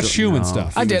human too much sto- human no.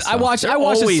 stuff. I did. stuff. I watched There it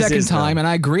always a second is, though. time, and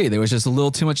I agree. There was just a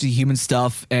little too much of the human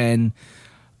stuff and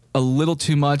a little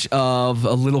too much of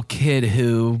a little kid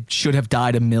who should have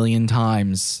died 1,000,000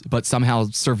 times, but somehow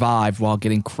survived while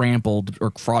getting crumpled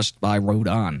or crushed by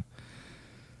Rodan.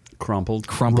 crumpled.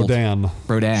 Rodan.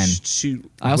 Shoot.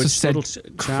 I also Which said little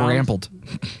child? crumpled.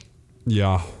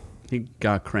 Yeah. He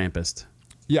got Krampus.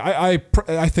 Yeah, I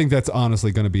think that's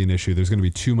honestly going to be an issue. There's going to be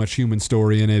too much human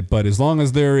story in it, but as long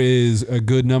as there is a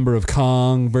good number of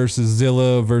Kong versus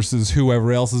Zilla versus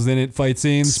whoever else is in it fight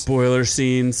scenes. Spoiler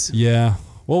scenes. Yeah.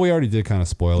 Well, we already did kind of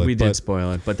spoil it. We but did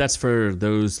spoil it, but that's for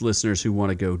those listeners who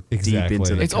want to go Exactly. deep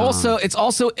into the It's Kong.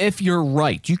 also if you're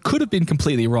right. You could have been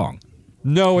completely wrong.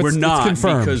 No, We're not it's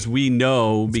confirmed. because we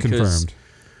know It's because confirmed.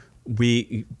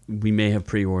 we may have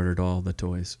pre-ordered all the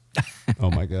toys.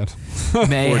 Oh my god.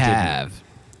 May Or didn't. have.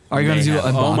 Are you going to do?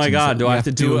 Oh my unboxings? God! Do We I have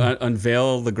to do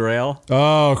unveil the Grail?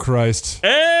 Oh Christ.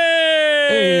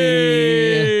 Hey!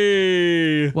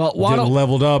 Well, why Getting don't?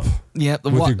 leveled up Yeah.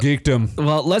 with your geekdom.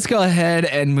 Well, let's go ahead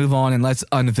and move on and let's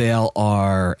unveil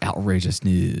our outrageous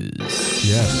news.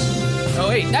 Yes. Oh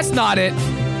wait, that's not it.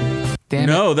 Damn it.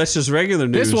 No, that's just regular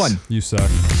news. This one. You suck.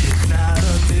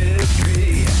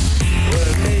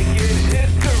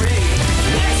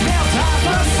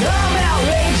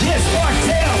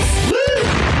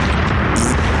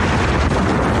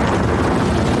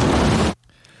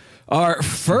 Our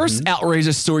first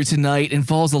outrageous story tonight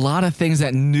involves a lot of things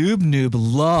that Noob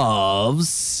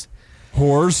loves,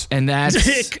 Whores. and that's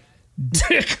Dick.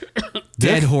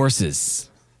 dead horses.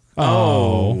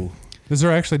 Oh. Is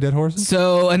there actually dead horses?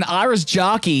 So, an Irish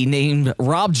jockey named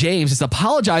Rob James is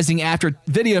apologizing after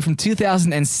video from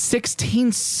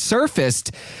 2016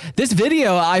 surfaced. This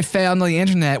video I found on the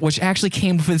internet, which actually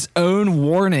came with its own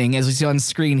warning, as we see on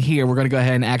screen here. We're going to go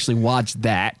ahead and actually watch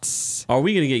that. Are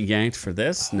we gonna get yanked for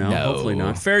this? No, No. hopefully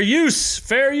not. Fair use.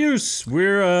 Fair use.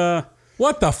 We're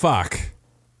What the fuck?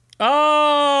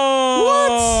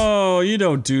 Oh. What? You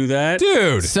don't do that,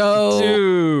 Dude.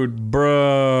 Dude,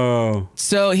 bro.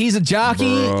 So he's a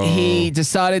jockey. Bro. He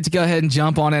decided to go ahead and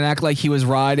jump on and act like he was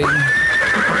riding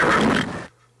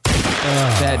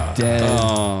that dead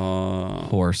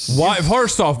horse. Why?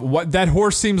 First off, what that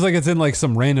horse seems like it's in like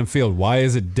some random field. Why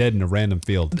is it dead in a random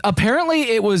field? Apparently,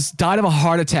 it was died of a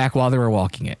heart attack while they were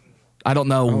walking it. I don't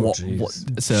know what.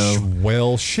 So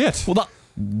Well, shit. well,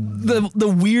 the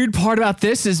weird part about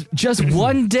this is just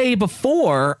one day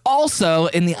before, also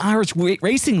in the Irish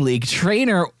Racing League,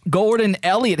 trainer Gordon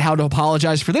Elliott had to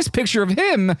apologize for this picture of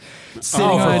him sitting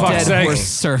Oh, on a for dead fuck's sake. horse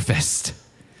surfaced.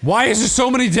 Why is there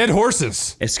so many dead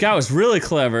horses? If Scott was really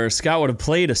clever, Scott would have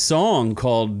played a song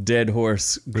called "Dead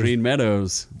Horse, Green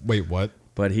Meadows," Wait, what?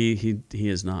 but he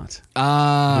is not.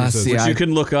 See, Which I, you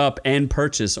can look up and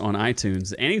purchase on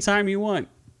iTunes anytime you want.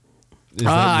 Is that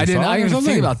I your didn't. song I or didn't even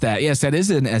something? think about that. Yes, that is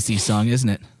an SE song, isn't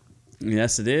it?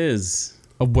 Yes, it is.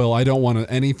 Well, I don't want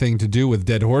anything to do with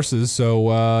dead horses,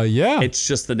 so yeah. It's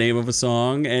just the name of a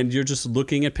song, and you're just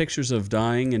looking at pictures of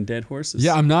dying and dead horses.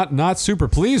 Yeah, I'm not super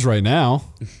pleased right now.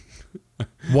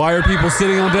 Why are people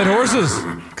sitting on dead horses?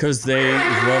 because they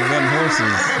love them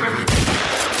horses.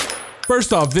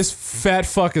 First off, this fat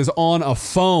fuck is on a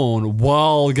phone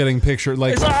while getting pictured.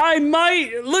 Like, It's like, I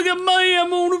might look at me.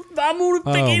 I'm on a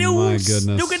picket Oh, my horse.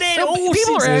 goodness. Look at that So horse.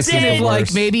 people are It's asking dead. if like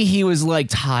Worse. maybe he was like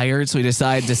tired, so he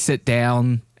decided to sit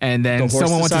down, and then The horse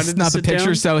someone went to decided to snap a sit picture.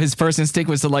 down? So his first instinct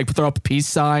was to like throw up a peace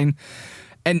sign,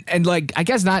 and like I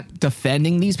guess not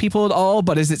defending these people at all,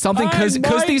 but is it something because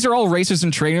might- these are all racers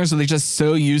and trainers, so they're just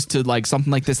so used to like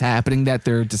something like this happening that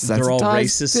they're desensitized They're all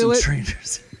racist to and it.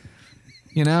 trainers.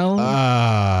 You know,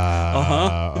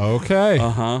 okay.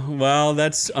 Well,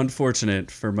 that's unfortunate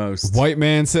for most. White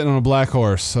man sitting on a black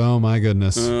horse. Oh my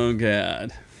goodness. Oh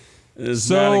God, it's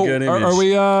So not a good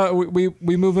image. are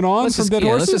we moving on let's from just, dead yeah,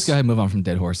 horses? let's just go ahead and move on from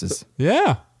dead horses.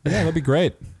 Yeah, that'd be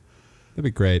great. That'd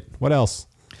be great. What else?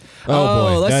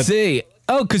 Oh, boy, let's see.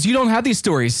 Oh, because you don't have these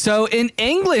stories. So in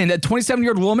England, a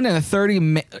 27-year-old woman and a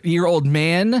 30-year-old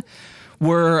man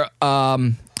were,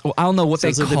 well, I don't know what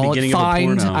Sounds they like the call it, beginning of a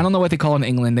fined. porno. I don't know what they call it in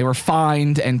England. They were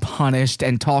fined and punished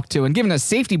and talked to and given a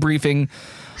safety briefing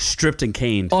Stripped and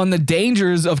caned. on the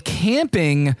dangers of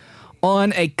camping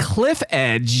on a cliff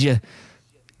edge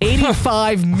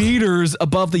 85 meters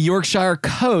above the Yorkshire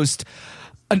coast,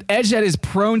 an edge that is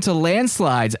prone to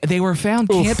landslides. They were found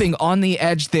camping on the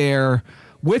edge there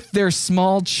with their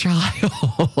small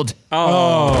child.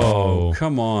 Oh,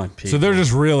 come on, people. So they're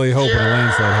just really hoping a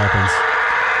landslide happens.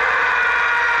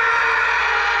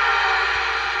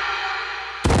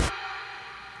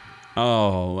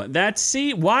 Oh,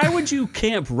 why would you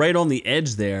camp right on the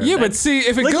edge there? Yeah, but see,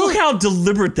 if it like, goes... look how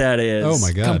deliberate that is. Oh,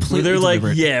 my God. Where Completely they're like,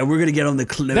 deliberate. yeah, we're going to get on the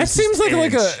closest That seems like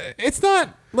edge. it's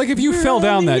not, like if you fell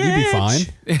down that, you'd be fine.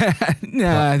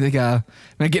 Nah, I think when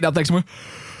I get up next morning,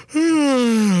 I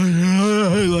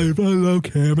love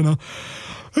camping.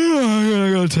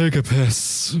 I gotta take a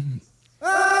piss.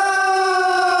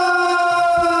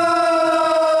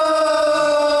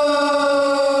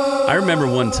 I remember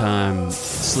one time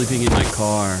sleeping in my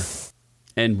car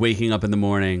and waking up in the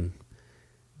morning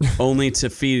only to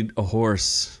feed a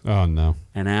horse Oh, no.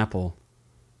 an apple.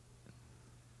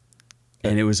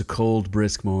 And it was a cold,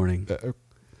 brisk morning.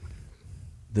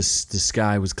 The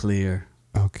sky was clear.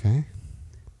 Okay.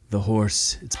 The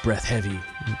horse, its breath heavy.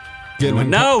 Getting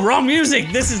No, wrong music.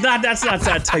 That's not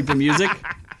that type of music.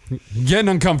 Getting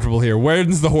uncomfortable here. Where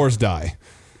does the horse die?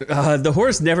 The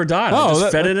horse never died. I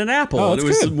just fed it an apple. oh, And it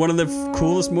that's was good. one of the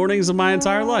coolest mornings of my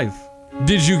entire life.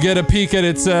 Did you get a peek at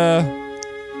its,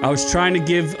 I was trying to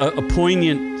give a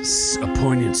poignant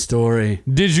story.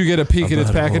 Did you get a peek at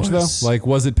its About a package, though? horse. Like,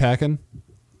 was it packing?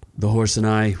 The horse and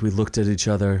I, we looked at each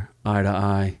other eye to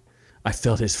eye. I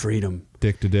felt his freedom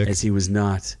Dick to dick. as he was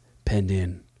not penned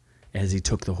in, as he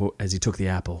took the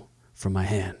apple from my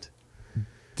hand.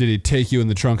 Did he take you in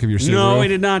the trunk of your Subaru? No, he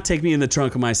did not take me in the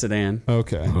trunk of my sedan.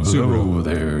 Okay. Subaru.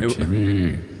 there,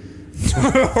 Jimmy.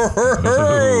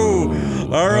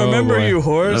 I remember boy. you,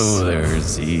 horse. Hello there,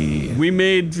 Z. We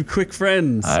made quick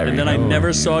friends, I and then I remember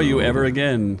never saw you you. ever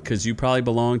again because you probably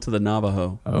belonged to the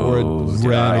Navajo. Or it did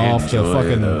ran I off to enjoy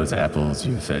fucking- those apples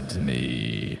you fed to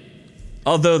me.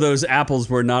 Although those apples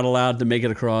were not allowed to make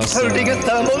it across. Holding a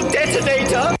thermal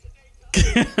detonator.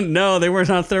 No, they were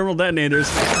not thermal detonators.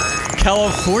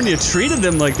 California treated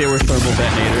them like they were thermal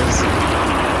detonators.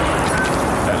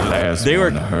 That last They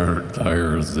were- one hurt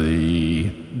there,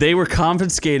 Z. They were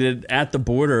confiscated at the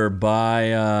border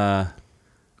by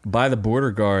the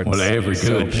border guards. Well, every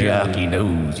So good jockey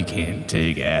knows you can't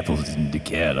take apples into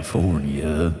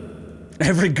California.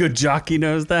 Every good jockey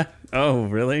knows that. Oh,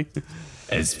 really?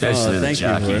 Especially the thank you,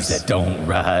 jockeys horse. that don't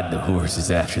ride the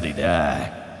horses after they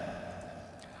die.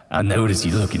 I noticed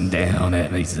you looking down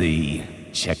at me, Z,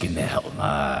 checking out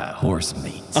my horse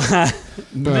meat.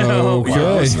 No, Okay.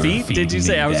 your horse You're feet? Did you feeding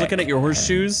say? me I was that looking at your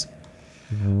horseshoes.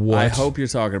 What? I hope you're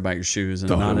talking about your shoes and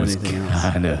Thought not it was anything else.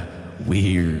 kind of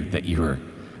weird that you were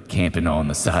camping on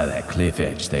the side of that cliff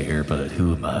edge there, but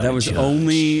who am I? That to was judge?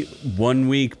 only 1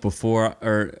 week before,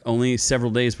 or only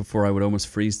several days before I would almost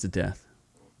freeze to death.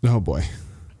 Oh, boy.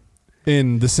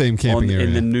 In the same camping area.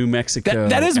 In the New Mexico.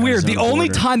 That is weird. The Arizona only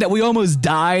border. time that we almost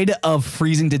died of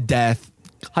freezing to death,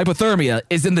 hypothermia,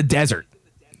 is in the desert.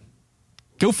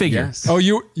 Go figure. Yes. Oh,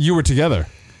 you were together.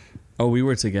 Oh, we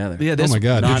were together. Yeah, Oh, this, my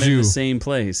God. Not Did in you... the same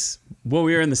place. Well,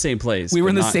 we were in the same place. we were but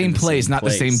in the not same place, not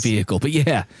the same place. vehicle. But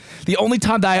yeah, the only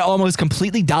time that I almost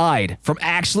completely died from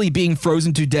actually being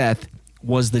frozen to death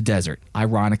was the desert.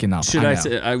 Ironic enough. Should I know.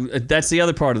 say? That's the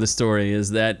other part of the story.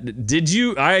 Is that did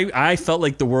you? I felt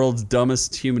like the world's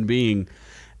dumbest human being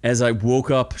as I woke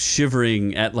up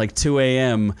shivering at like 2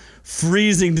 a.m.,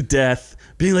 freezing to death,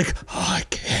 being like, oh, I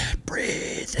can't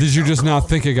breathe. Did you just not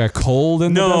think it got cold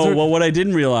in the No, desert? well, what I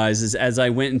didn't realize is as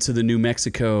I went into the New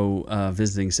Mexico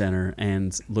visiting center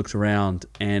and looked around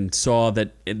and saw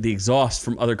that the exhaust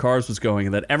from other cars was going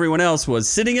and that everyone else was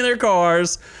sitting in their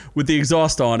cars with the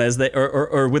exhaust on as they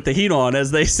or with the heat on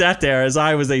as they sat there, as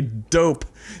I was a dope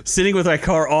sitting with my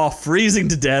car off, freezing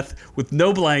to death with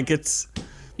no blankets.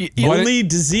 Only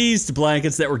diseased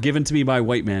blankets that were given to me by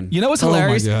white men. You know what's Oh, my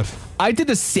hilarious? God. I did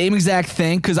the same exact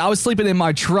thing because I was sleeping in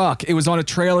my truck. It was on a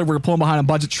trailer. We were pulling behind a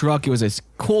budget truck. It was a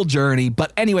cool journey.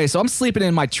 But anyway, so I'm sleeping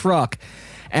in my truck,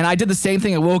 and I did the same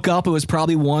thing. I woke up. It was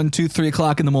probably 1, 2, 3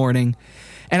 o'clock in the morning,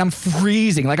 and I'm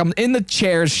freezing. Like I'm in the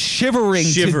chair, shivering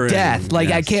to death. Like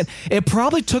I yes. can't. It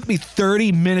probably took me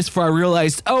 30 minutes before I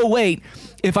realized, oh wait,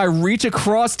 if I reach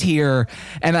across here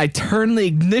and I turn the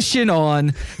ignition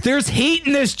on, there's heat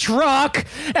in this truck,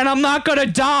 and I'm not gonna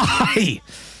die.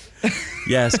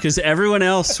 Yes, because everyone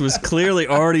else was clearly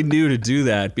already knew to do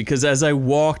that. Because as I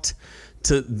walked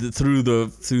through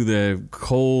the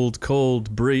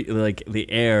cold breeze, like the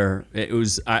air, it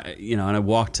was and I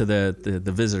walked to the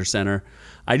visitor center.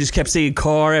 I just kept seeing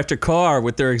car after car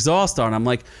with their exhaust on. I'm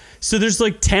like, so there's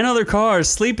like 10 other cars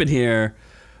sleeping here,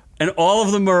 and all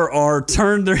of them are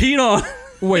turned their heat on.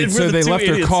 Wait, We're so the they two left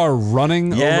their idiots. car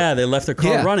running? Yeah, they left their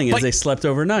car Yeah, running as but- they slept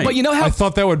overnight. But you know how? I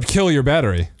thought that would kill your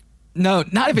battery. No,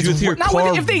 not if it's With your not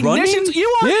car if the running? ignition's.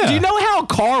 Yeah. Do you know how a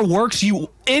car works? You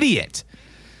idiot.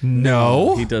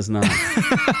 No. he does not.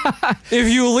 If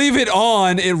you leave it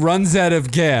on, it runs out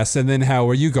of gas, and then how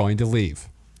are you going to leave?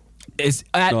 It's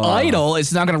at idle.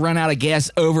 It's not going to run out of gas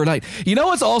overnight. You know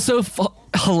what's also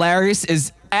hilarious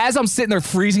is as I'm sitting there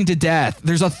freezing to death,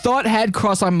 there's a thought had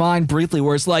crossed my mind briefly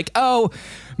where it's like, oh,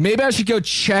 maybe I should go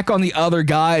check on the other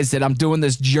guys that I'm doing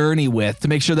this journey with to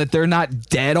make sure that they're not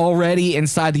dead already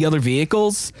inside the other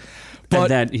vehicles. And But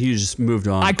that he just moved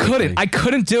on. I quickly.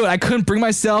 couldn't do it. I couldn't bring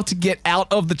myself to get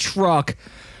out of the truck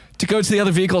to go to the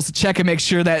other vehicles to check and make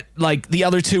sure that like the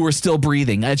other two were still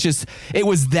breathing. It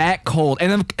was that cold.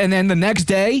 And then the next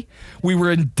day we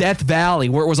were in Death Valley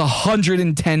where it was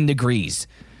 110 degrees.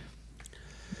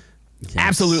 Yes.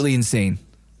 Absolutely insane.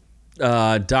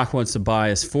 Doc wants to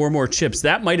buy us 4 more chips.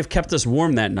 That might have kept us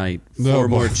warm that night. 4 Oh,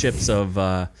 more boy. chips of.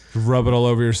 Rub it all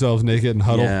over yourselves naked and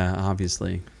huddle. Yeah,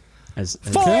 obviously. As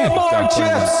 4 Okay. more Doc pointed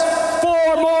out. chips.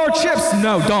 4 more chips.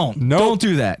 No, don't. Nope. Don't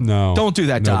do that. No. Don't do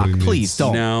that, Doc. Nobody needs- Please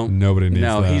don't. No, Nobody needs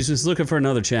No, that. he's just looking for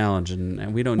another challenge,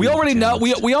 and we don't. We need already a know.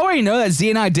 challenge. We already know that Z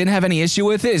and I didn't have any issue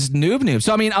with it. It's Noob Noob.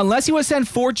 So I mean, unless he would send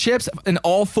 4 chips and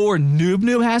all 4 Noob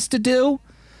Noob has to do,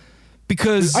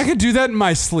 because I could do that in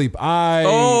my sleep.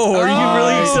 Oh, are you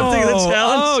really accepting the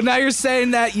challenge? Oh, now you're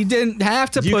saying that you didn't have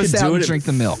to You puss could out do and it drink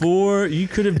the milk. 4. You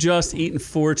could have just eaten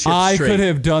 4 chips I straight. could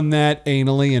have done that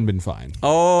anally and been fine.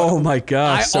 Oh my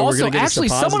gosh! So we're also, gonna get actually,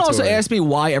 a someone also suppository. asked me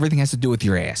why everything has to do with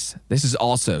your ass. This is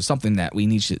also something that we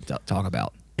need to talk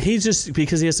about. He's just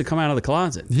because he has to come out of the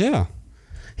closet. Yeah,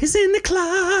 He's in the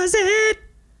closet.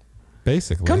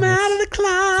 basically. Come That's- out of the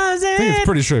closet. I think it's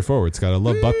pretty straightforward. Scott, I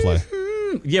love butt play.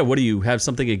 Yeah. What do you have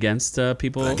something against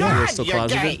people who are still you're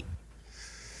closeted? gay.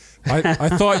 I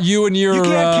thought you and your You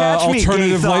can't catch me,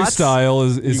 alternative gay thoughts. lifestyle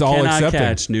is You all cannot accepted.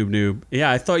 catch noob.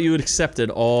 Yeah, I thought you had accepted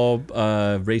all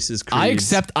races.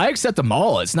 Creeds. I accept them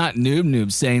all. It's not Noob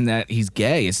Noob saying that he's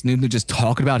gay. It's Noob Noob just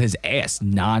talking about his ass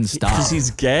nonstop. because he's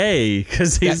gay.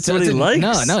 Because that's what he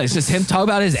likes. No, it's just him talking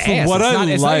about his ass. what it's I not,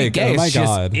 it's like. not gay. Oh my it's just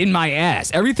God. in my ass.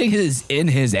 Everything is in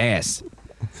his ass.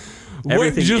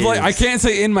 Everything Just like is. I can't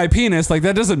say in my penis. Like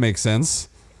that doesn't make sense.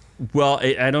 Well,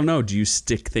 I don't know. Do you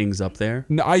stick things up there?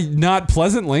 No, not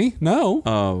pleasantly. No.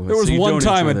 Oh, there was so you one don't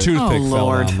time a enjoy that. toothpick Oh, fell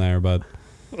Lord. down there, but.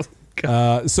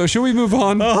 So should we move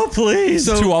on Oh please.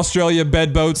 to Australia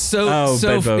bed boats? So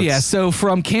bedboats. yeah, so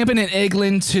from camping in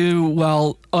England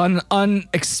to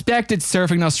unexpected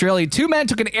surfing in Australia, 2 men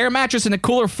took an air mattress and a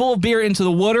cooler full of beer into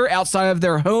the water outside of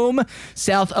their home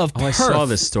south of Oh, I Perth saw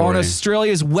this story. on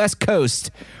Australia's west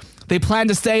coast. They planned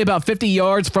to stay about 50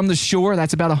 yards from the shore.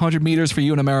 That's about 100 meters for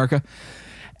you in America.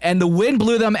 And the wind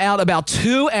blew them out about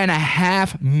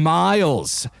 2.5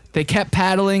 miles. They kept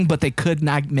paddling, but they could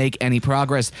not make any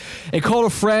progress. They called a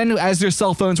friend as their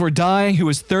cell phones were dying, who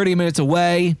was 30 minutes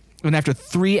away. And after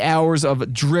 3 hours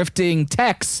of drifting,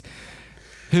 Tex,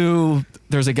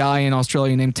 there's a guy in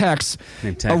Australia named Tex,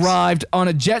 arrived on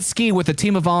a jet ski with a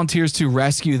team of volunteers to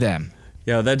rescue them.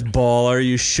 Yo, that's baller.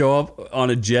 You show up on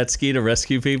a jet ski to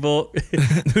rescue people.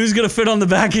 Who's gonna fit on the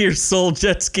back of your soul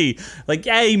jet ski? Like,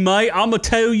 hey, mate, I'm gonna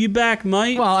tow you back,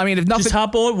 mate. Well, I mean, if nothing, just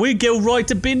hop on. We go right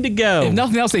to Bendigo. if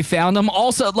nothing else, they found them.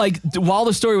 Also, like while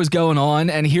the story was going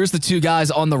on, and here's the 2 guys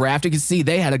on the raft. You can see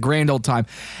they had a grand old time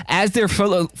as they're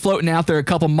floating out there a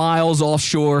couple miles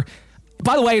offshore.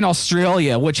 By the way, in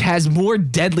Australia, which has more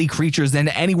deadly creatures than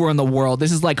anywhere in the world,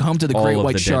 this is like home to the All great of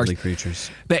white the sharks. deadly creatures.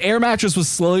 The air mattress was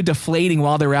slowly deflating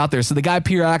while they were out there, so the guy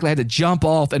periodically had to jump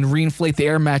off and reinflate the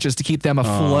air mattress to keep them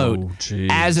afloat jeez.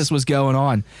 as this was going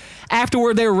on.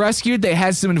 Afterward, they were rescued. They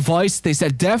had some advice. They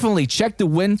said definitely check the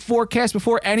wind forecast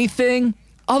before anything.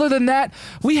 Other than that,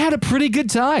 we had a pretty good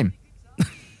time.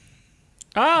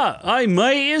 Hey,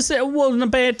 mate, it wasn't a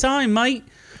bad time, mate.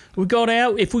 We got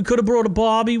out. If we could have brought a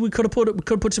barbie, we could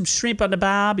have put some shrimp on the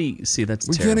barbie. See, that's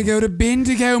We're terrible. gonna go to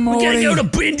Bendigo, Morty. We're gonna go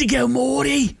to Bendigo,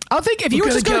 Morty. I think if you were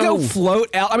We're just gonna gonna go go.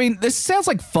 float out, I mean, this sounds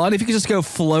like fun. If you could just go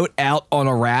float out on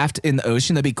a raft in the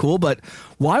ocean, that'd be cool. But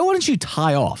why wouldn't you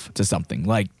tie off to something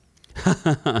like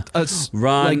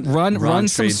Ron some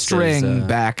Trade string says,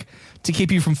 back to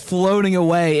keep you from floating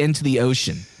away into the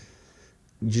ocean?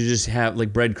 You just have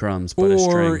like breadcrumbs, but a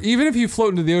Or string. even if you float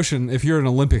into the ocean, if you're an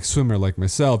Olympic swimmer like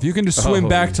myself, you can just swim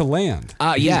back to land.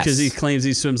 Yes. Because he claims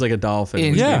he swims like a dolphin.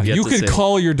 In- which Yeah, we've yet you to could see.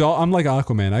 call your dolphin. I'm like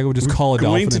Aquaman. I would just call a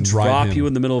Going dolphin to and ride drop him. you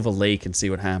in the middle of a lake and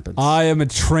see what happens. I am a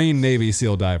trained Navy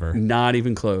SEAL diver. Not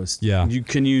even close. Yeah.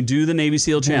 Can you do the Navy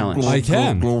SEAL challenge? I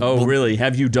can. Oh, really?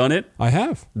 Have you done it? I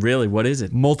have Really? What is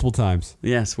it? multiple times.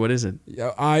 Yes. What is it?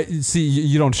 I see.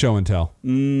 You don't show and tell.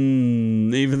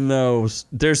 Even though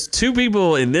there's two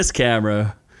people in this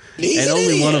camera, and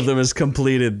only one of them has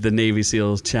completed the Navy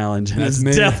SEAL challenge, and That's it's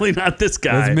me. definitely not this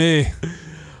guy. That's me.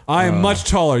 I am much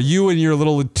taller. You and your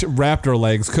little raptor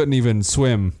legs couldn't even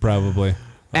swim, probably.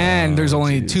 And there's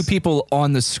only two people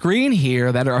on the screen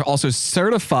here that are also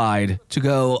certified to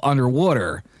go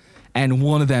underwater, and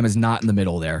one of them is not in the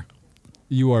middle there.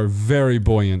 You are very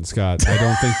buoyant, Scott. I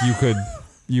don't think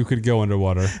you could go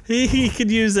underwater. He could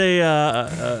use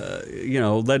a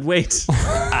lead weight.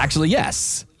 Actually,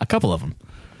 yes, a couple of them.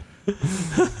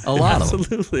 A lot of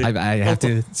Absolutely. them. I have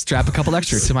to strap a couple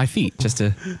extra to my feet just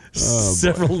to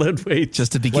Several lead weights.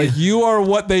 just to begin. Like you are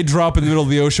what they drop in the middle of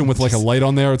the ocean with like a light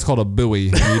on there. It's called a buoy.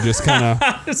 And you just kind of.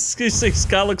 You say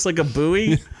Scott looks like a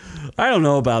buoy? I don't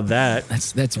know about that.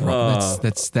 That's wrong.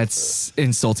 That's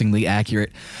insultingly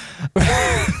accurate.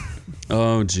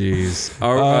 Oh, jeez.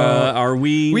 Are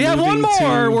we? We have one moving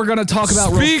more to- we're going to talk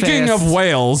about real Speaking fast. of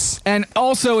whales, And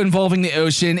also involving the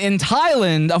ocean, in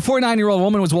Thailand, a 49-year-old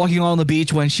woman was walking along the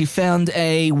beach when she found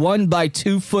a 1 by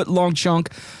 2 foot long chunk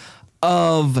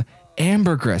of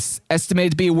ambergris,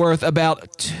 estimated to be worth about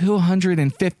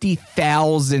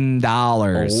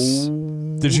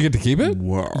 $250,000. did you get to keep it?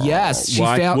 Yes, she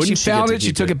Why found wouldn't she found get it. to She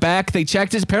keep took it back. They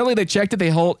checked it. Apparently, they checked it. They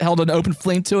held an open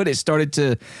flame to it. It started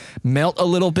to melt a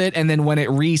little bit, and then when it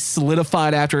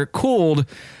re-solidified after it cooled,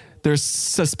 their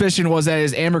suspicion was that it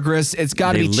is ambergris. It's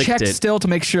got to They be licked checked it. still to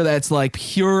make sure that it's like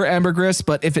pure ambergris.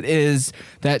 But if it is,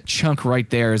 that chunk right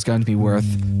there is going to be worth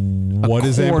What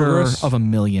is ambergris?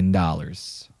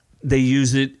 $250,000. They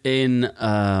use it in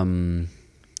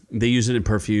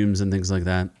perfumes and things like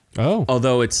that. Oh,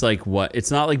 Although it's like what? It's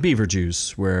not like beaver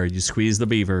juice where you squeeze the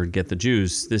beaver and get the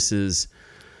juice. This is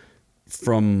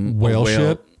from whale a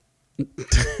shit.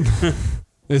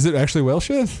 Is it actually whale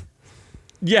shit?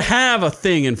 You have a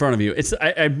thing in front of you. It's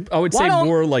I would say Why don't-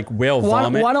 more like whale Why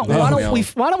vomit. don't than whale.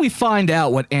 we find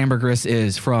out what ambergris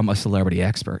is from a celebrity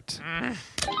expert?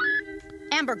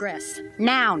 Ambergris.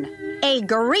 Noun. A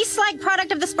grease-like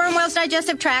product of the sperm whale's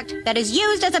digestive tract that is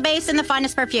used as a base in the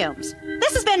finest perfumes.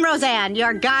 This has been Roseanne,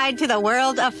 your guide to the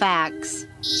world of facts.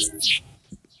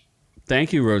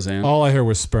 Thank you, Roseanne. All I heard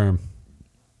was sperm.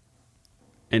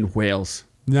 And whales.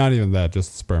 Not even that,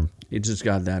 just sperm. He just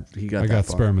got that. He got I that got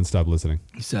far. sperm and stopped listening.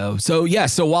 So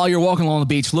while you're walking along the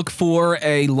beach, look for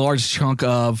a large chunk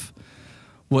of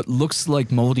what looks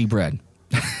like moldy bread.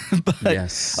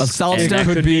 Yes. A solid and stone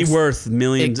that could be be- worth It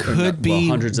millions. could be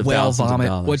hundreds of whale thousands vomit,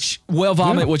 of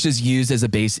dollars. which is used as a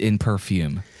base in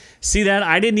perfume. See that?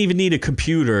 I didn't even need a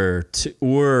computer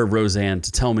or Roseanne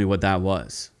to tell me what that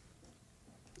was.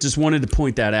 Just wanted to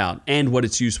point that out and what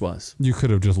its use was. You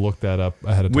could have just looked that up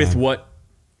ahead of time. With what?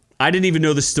 I didn't even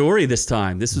know the story this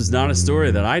time. This was not a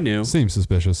story that I knew. Seems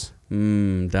suspicious.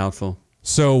 Doubtful.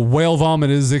 So whale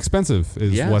vomit is expensive,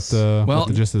 is Yes. what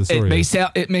the gist of the story is.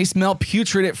 It may smell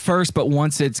putrid at first, but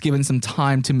once it's given some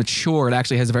time to mature, it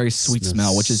actually has a very sweet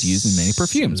smell, which is used in many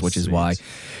perfumes, which is why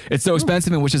it's so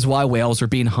expensive and which is why whales are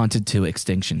being hunted to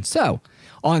extinction. So,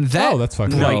 on that that's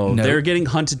fucked up. bright No, note, they're getting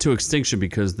hunted to extinction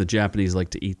because the Japanese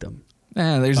like to eat them.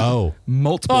 there's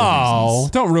multiple Oh,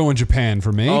 reasons. don't ruin Japan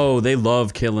for me. Oh, they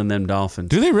love killing them dolphins.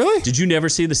 Do they really? Did you never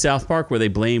see the South Park where they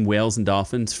blame whales and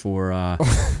dolphins for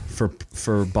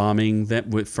for bombing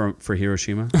them for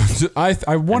Hiroshima? I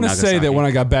want to And say that Nagasaki. when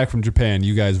I got back from Japan,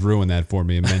 you guys ruined that for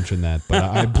me and mentioned that, but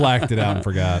I blacked it out and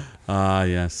forgot.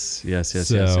 Yes.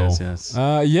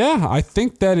 So, yeah, I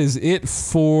think that is it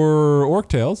for Orc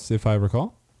Tales, if I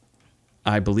recall.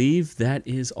 I believe that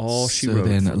is all she So wrote.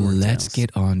 then for Orc let's Tales.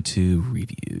 get on to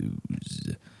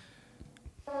reviews.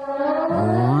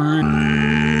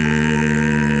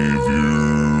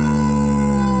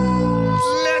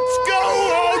 Let's go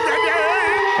already!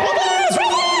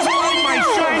 My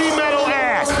shiny metal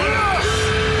ass!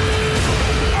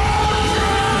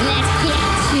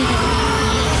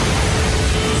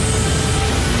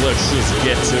 Let's just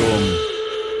get to him.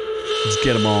 Let's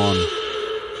get him on.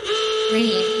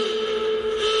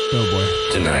 Oh boy.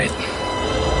 Tonight,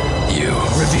 you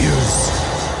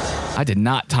I did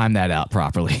not time that out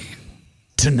properly.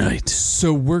 tonight.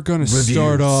 So we're going to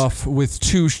start off with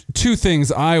two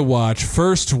things I watched.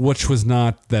 First, which was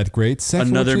not that great. Second,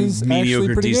 Another which is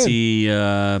mediocre actually pretty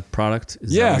DC product.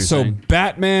 Is that Yeah, what you're so saying?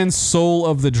 Batman Soul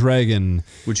of the Dragon.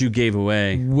 Which you gave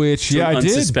away. Which, to yeah, an I did.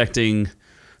 unsuspecting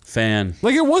fan.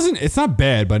 Like, it's not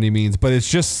bad by any means, but it's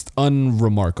just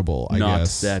unremarkable, I Not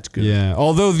guess. that good. Yeah,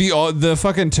 although the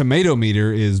fucking tomato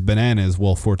meter is bananas.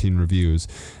 Well, 14 reviews.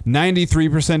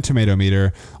 93% tomato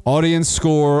meter. Audience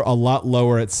score a lot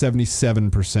lower at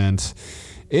 77%.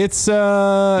 It's,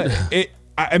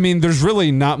 I mean, there's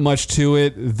really not much to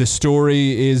it. The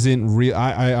story isn't real.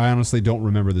 I honestly don't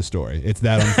remember the story. It's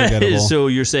that unforgettable. So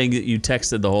you're saying that you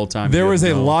texted the whole time? There You was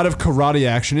have a no- lot of karate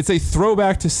action. It's a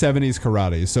throwback to 70s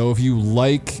karate. So if you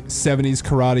like 70s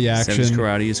karate action, 70s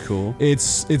karate is cool.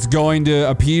 it's going to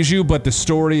appease you, but the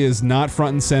story is not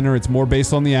front and center. It's more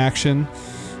based on the action.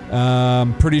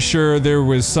 Pretty sure there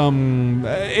was some...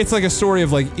 It's like a story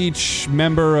of like each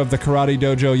member of the karate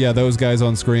dojo. Yeah, those guys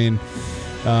on screen.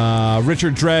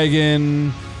 Richard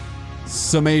Dragon,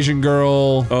 some Asian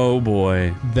girl, Oh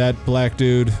boy, that black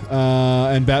dude,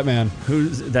 and Batman.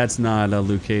 that's not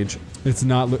Luke Cage. It's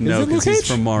not. No, is it Luke 'cause he's Cage?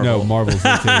 from Marvel. No, Marvel's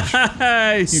Luke Cage.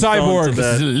 Cyborg.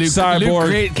 Cyborg.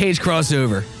 Luke Cage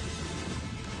crossover.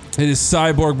 It is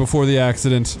Cyborg before the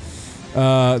accident.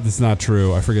 That's not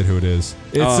true. I forget who it is.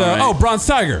 It's right. Bronze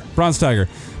Tiger. Bronze Tiger.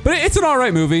 But it's an all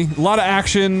right movie. A lot of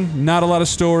action, not a lot of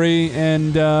story,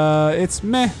 and it's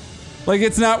meh. Like,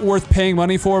 it's not worth paying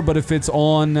money for, but if it's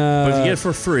on... But if you get it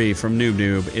for free from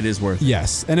Noob, it is worth it.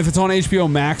 Yes, and if it's on HBO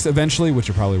Max eventually, which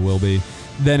it probably will be,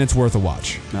 then it's worth a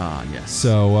watch. Ah, yes.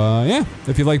 So, yeah,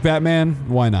 if you like Batman,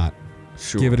 why not?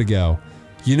 Sure. Give it a go.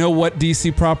 You know what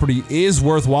DC property is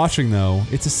worth watching, though?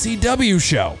 It's a CW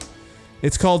show.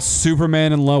 It's called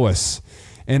Superman and Lois.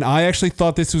 And I actually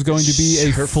thought this was going to be a...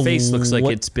 Her face looks like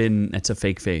it's a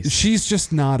fake face. She's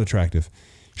just not attractive.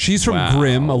 She's from Wow.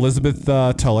 Grimm, Elizabeth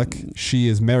Tulloch. She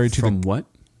is married to From what?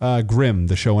 Grimm,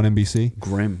 the show on NBC.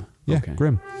 Grimm. Yeah, Okay.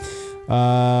 Grimm.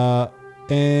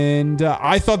 And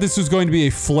I thought this was going to be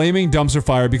a flaming dumpster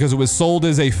fire because it was sold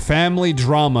as a family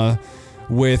drama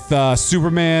with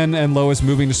Superman and Lois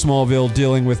moving to Smallville,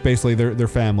 dealing with basically their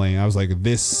family. I was like,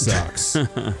 this sucks.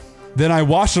 Then I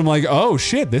watched them like, oh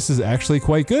shit, this is actually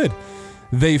quite good.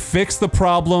 They fixed the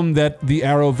problem that the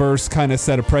Arrowverse kind of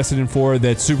set a precedent for,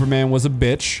 that Superman was a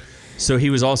bitch. So he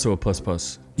was also a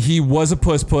puss. He was a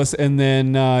puss, and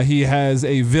then he has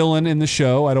a villain in the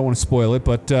show. I don't want to spoil it,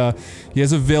 but he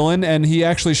has a villain, and he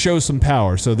actually shows some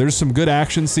power. So there's some good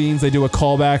action scenes. They do a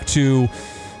callback to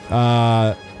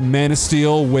Man of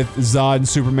Steel with Zod and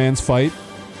Superman's fight.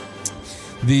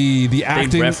 The acting...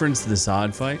 They referenced the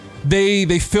Zod fight? They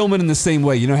film it in the same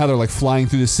way. You know how they're like flying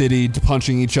through the city,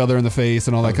 punching each other in the face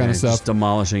and all that kind of stuff? Just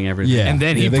demolishing everything. Yeah. And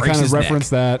then he they breaks kind of his reference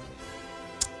that.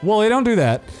 Well, they don't do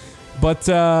that. But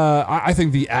I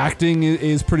think the acting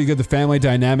is pretty good. The family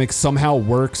dynamic somehow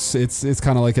works. It's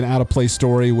kind of like an out-of-place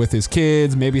story with his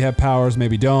kids. Maybe have powers,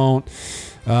 maybe don't.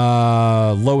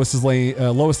 Lois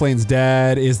Lane's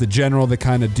dad is the general that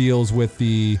kind of deals with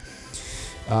the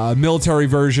military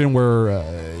version where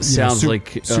Sounds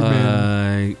like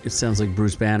Superman. it sounds like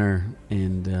Bruce Banner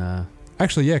and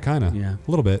Actually, yeah, kind of. Yeah.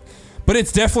 A little bit. But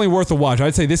it's definitely worth a watch.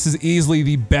 I'd say this is easily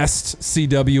the best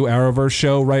CW Arrowverse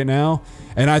show right now.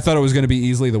 And I thought it was going to be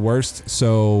easily the worst.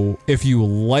 So if you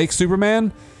like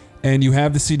Superman and you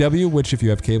have the CW, which if you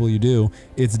have cable you do,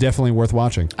 it's definitely worth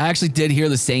watching. I actually did hear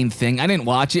the same thing. I didn't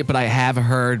watch it, but I have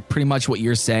heard pretty much what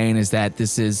you're saying is that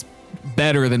this is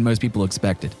better than most people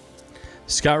expected.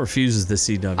 Scott refuses the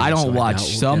CW. I don't so watch, doubt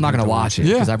so we'll I'm get not him going to watch it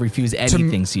Yeah. because I refuse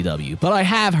anything CW. But I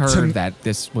have heard that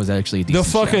this was actually a The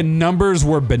decent show. fucking numbers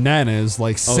were bananas,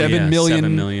 like 7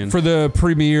 million for the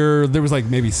premiere. There was like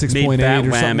maybe 6.8 Made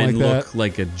or something like Batwoman that. look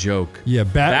like a joke. Yeah,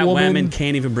 Batwoman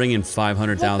can't even bring in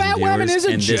 500,000 Well, Batwoman viewers, is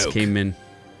a and this joke. came in.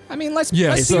 I mean, let's Yeah,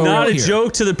 let's It's so- be not real a here.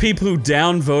 joke to the people who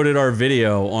downvoted our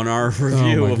video on our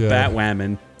review my of God.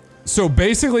 Batwoman. So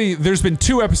basically, there's been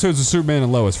 2 episodes of Superman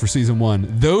and Lois for season 1.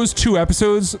 Those 2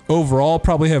 episodes overall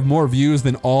probably have more views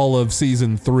than all of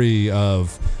season 3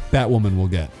 of Batwoman will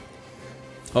get.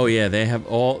 Oh yeah, they'll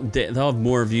have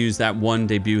more views that one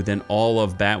debut than all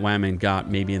of Batwoman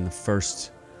got maybe in the first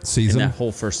Season? in that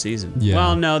whole first season. Yeah.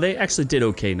 Well, no, they actually did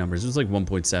okay numbers. It was like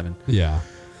 1.7. Yeah.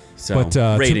 So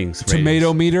But ratings.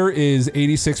 tomato meter is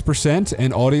 86%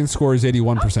 and audience score is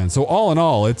 81%. So all in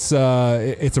all, it's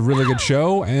a really good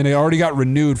show, and it already got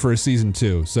renewed for a season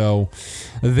 2. So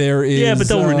there is... Yeah, but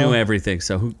they'll renew everything,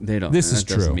 so they don't. This that is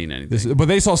doesn't true. mean anything. But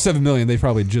they saw 7 million. They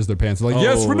probably jizzed their pants. They're like,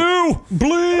 yes, Oh. renew!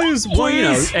 Please! Well, you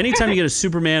know, please!" anytime you get a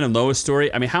Superman and Lois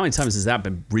story, I mean, how many times has that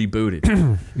been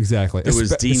rebooted? Exactly. It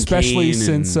was Dean especially Cain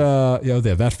since and-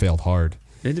 that failed hard.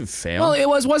 It didn't fail. Well, it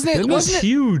wasn't it? It was wasn't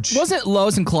huge. Wasn't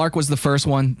Lois and Clark was the first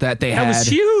one that they had? That was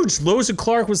huge. Lois and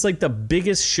Clark was like the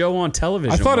biggest show on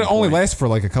television. I thought at it one only point. lasted for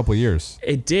like a couple of years.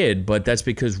 It did, but that's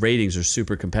because ratings are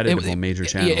super competitive on major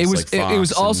channels. It was. like Fox it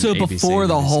was also and ABC before and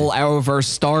the NBC. whole Arrowverse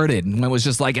started, when it was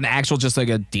just like an actual, just like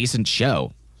a decent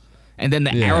show, and then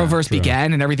the Yeah, Arrowverse true.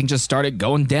 began, and everything just started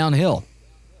going downhill,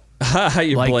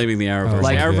 You're like- blaming the Arrowverse.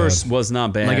 like- the Arrowverse was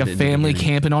not bad. like a in the family beginning.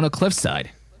 camping on a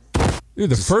cliffside. Dude,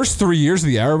 the first 3 years of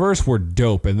the Arrowverse were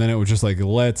dope, and then it was just like,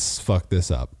 let's fuck this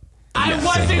up.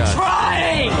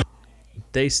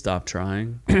 They stopped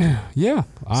trying. Yeah.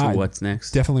 So what's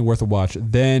next? Definitely worth a watch.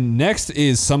 Then next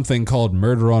is something called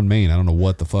Murder on Maine. I don't know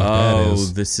what the fuck that Oh,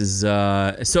 is. this is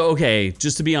so okay.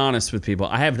 Just to be honest with people,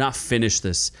 I have not finished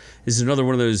this. This is another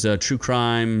one of those true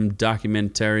crime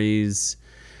documentaries.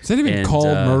 Is that even and, called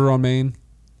Murder on Maine?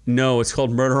 No, it's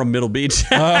called Murder on Middle Beach.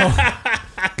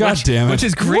 God damn it. Which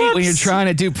is great when you're Whoops. trying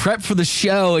to do prep for the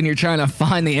show and you're trying to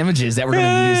find the images that we're going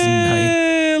to use tonight.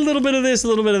 A little bit of this, a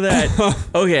little bit of that.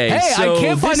 Okay, Hey, so I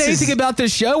can't find this anything is- about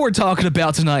this show we're talking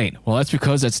about tonight. Well, that's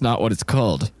because that's not what it's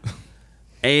called.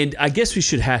 And I guess we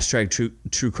should hashtag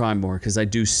true crime more because I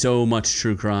do so much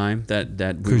true crime that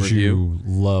we Because review. you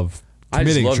love I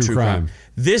just committing love true crime.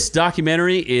 This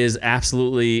documentary is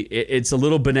absolutely, it's a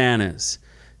little bananas.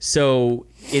 So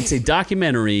it's a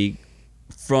documentary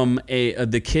from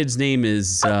the kid's name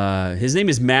is, his name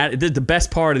is Matt. The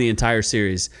best part of the entire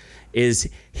series is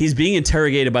he's being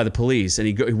interrogated by the police, and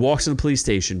he walks in the police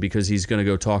station because he's going to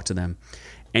go talk to them.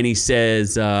 And he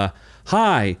says,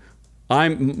 hi,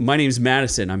 my name's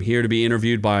Madison. I'm here to be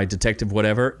interviewed by Detective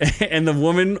whatever. And the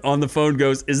woman on the phone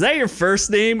goes, is that your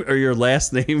first name or your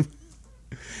last name?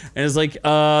 And it's like,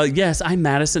 yes, I'm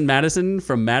Madison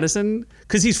from Madison.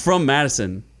 Because he's from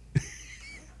Madison.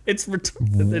 It's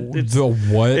The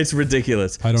what? It's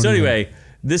ridiculous. I don't So know. anyway,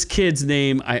 this kid's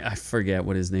name, I forget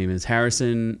what his name is.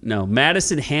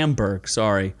 Madison Hamburg,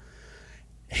 sorry.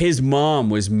 His mom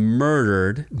was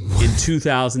murdered in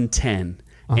 2010.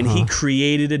 And he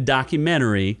created a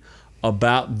documentary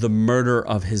about the murder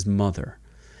of his mother.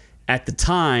 At the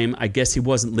time, I guess he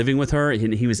wasn't living with her.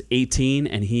 He was 18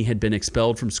 and he had been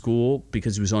expelled from school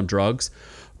because he was on drugs.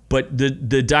 But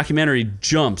the documentary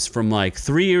jumps from like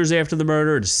 3 years after the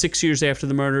murder to 6 years after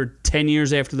the murder, 10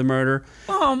 years after the murder.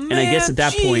 Oh, man. And I guess at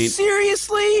that point,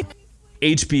 Seriously?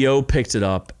 HBO picked it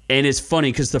up, and it's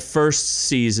funny because the first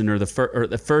season or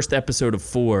the first episode of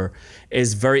 4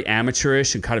 is very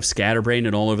amateurish and kind of scatterbrained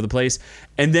and all over the place,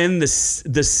 and then the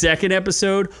second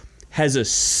episode has a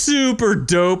super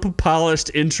dope polished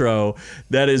intro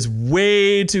that is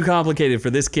way too complicated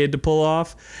for this kid to pull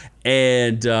off,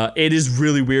 and it is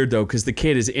really weird though because the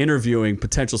kid is interviewing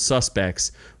potential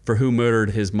suspects for who murdered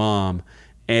his mom,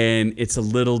 and it's a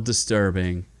little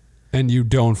disturbing. And you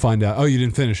don't find out. Oh, you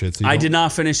didn't finish it. So you I don't- did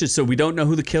not finish it, so we don't know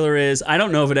who the killer is. I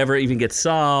don't know if it ever even gets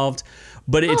solved,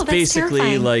 but it's that's basically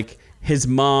terrifying. like his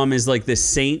mom is like this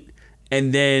saint,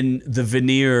 and then the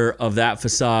veneer of that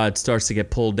facade starts to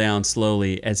get pulled down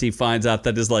slowly as he finds out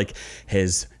that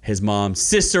his mom's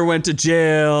sister went to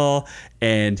jail,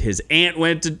 and his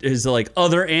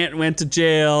other aunt went to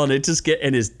jail, and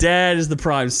and his dad is the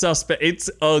prime suspect. It's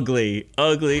ugly,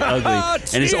 ugly, ugly,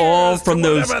 and it's all from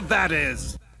those. Whatever that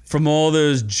is. From all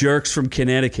those jerks from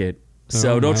Connecticut.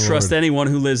 So Oh, don't my trust Lord. anyone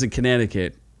who lives in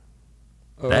Connecticut.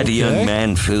 That young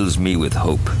man fills me with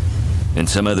hope and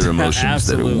some other emotions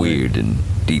that are Absolutely. weird and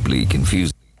deeply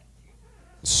confusing.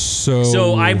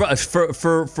 So I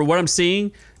for what I'm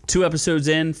seeing, 2 episodes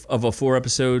in of a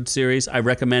 4-episode series, I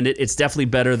recommend it. It's definitely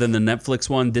better than the Netflix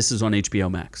one. This is on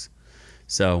HBO Max.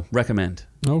 So recommend.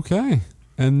 Okay.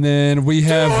 And then we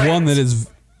have one that is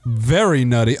very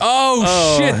nutty.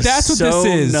 Oh, shit, that's what so this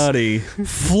is. nutty.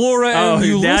 Flora and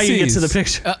Ulysses. Now you get to the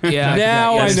picture. Yeah,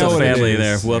 Now That's I know the what it family is.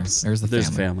 there. Whoops. There's the a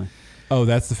family. family. Oh,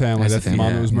 that's the family. That's That's, the the mom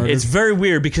family. that was murdered. It's very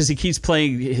weird because he keeps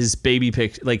playing his baby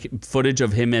footage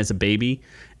of him as a baby,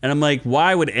 and I'm like,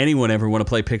 why would anyone ever want to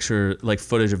play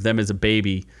footage of them as a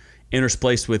baby,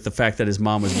 interspliced with the fact that his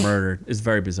mom was murdered? It's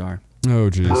very bizarre. Oh,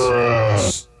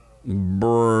 jeez.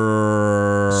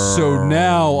 So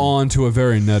now on to a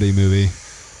very nutty movie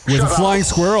with a flying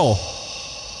squirrel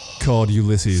called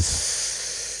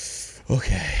Ulysses.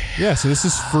 Okay. Yeah, so this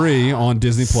is free on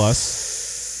Disney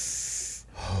Plus.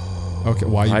 Okay,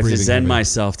 why are you I have to breathing? zen heavy?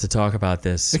 myself to talk about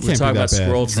this. It We're can't be talking that about bad.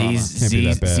 squirrel trauma. Can't be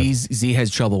that bad. Z has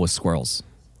trouble with squirrels.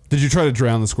 Did you try to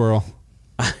drown the squirrel?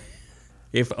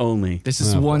 If only. This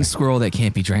is Oh, one boy. squirrel that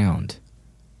can't be drowned,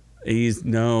 I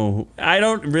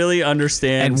don't really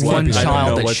understand. and what- one I don't know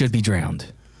child that what- should be drowned.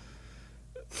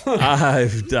 I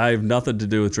have nothing to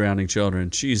do with drowning children.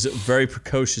 She's a very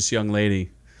precocious young lady,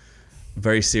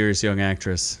 very serious young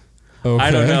actress. Okay.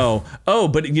 I don't know. Oh,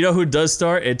 but you know who does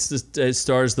star? It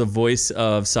stars the voice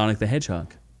of Sonic the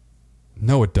Hedgehog.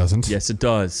 No, it doesn't. Yes, it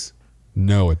does.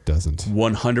 No, it doesn't.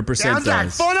 100% Sounds like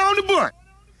does. fun on the butt.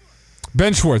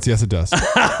 Ben Schwartz, yes, it does.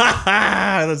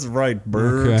 That's right,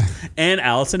 bird. Okay. And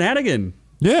Allison Hannigan.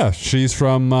 Yeah, she's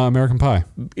from American Pie.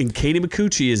 And Katie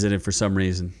McCucci is in it for some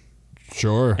reason.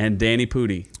 Sure. And Danny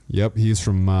Pudi. Yep, he's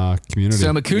from Community.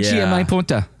 So Makuchi Yeah. and Mike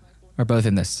Punta are both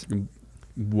in this.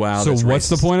 Wow. So that's what's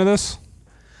the racist. point of this?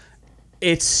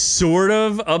 It's sort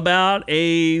of about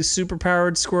a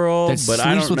superpowered squirrel, That but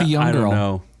I sleeps don't with know. a young I don't girl.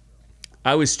 know.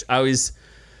 I was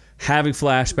having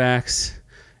flashbacks.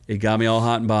 It got me all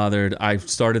hot and bothered. I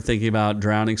started thinking about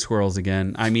drowning squirrels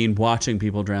again. I mean, watching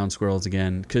people drown squirrels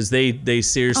again because they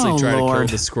seriously Oh, try to kill Lord.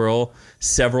 the squirrel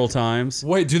several times.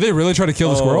 Wait, do they really try to kill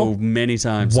the Oh, squirrel? many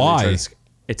times. Why? They try to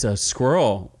It's a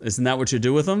squirrel. Isn't that what you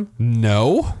do with them?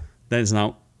 No. That is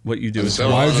not what you do with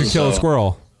Why would you kill a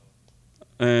squirrel?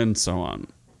 and so on.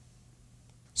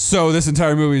 So this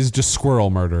entire movie is just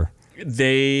squirrel murder.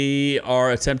 They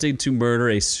are attempting to murder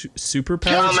a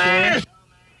superpowered squirrel.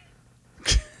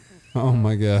 Oh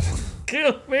my god.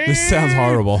 Kill me. This sounds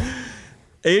horrible.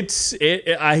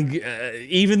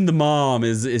 Even the mom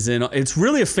is in. It's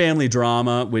really a family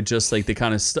drama with just like the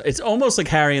kind of. It's almost like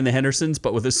Harry and the Hendersons,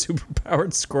 but with a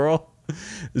superpowered squirrel.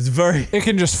 It's very. It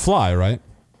can just fly, right?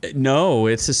 No,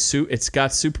 it's got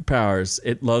superpowers.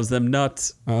 It loves them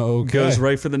nuts. Okay. Goes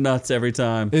right for the nuts every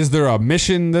time. Is there a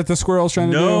mission that the squirrel's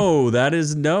trying to do? No,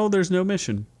 there's no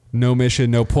mission. No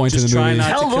mission, no point Just in the try movie. not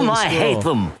to Tell kill them the I hate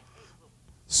squirrel. them.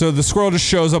 So the squirrel just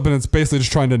shows up and it's basically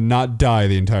just trying to not die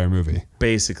the entire movie.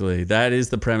 Basically, that is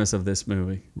the premise of this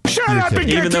movie. Shut up and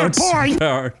Even get though to the it's point.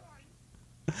 superpowered.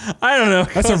 I don't know.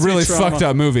 That's a really fucked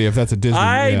up movie if that's a Disney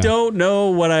I yeah. don't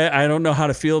know I don't know how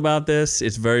to feel about this.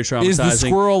 It's very traumatizing. Is the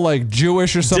squirrel like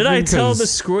Jewish or something? Did I tell 'Cause- the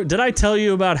squirrel? Did I tell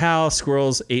you about how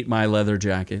squirrels ate my leather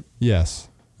jacket? Yes.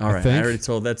 All right, I think. already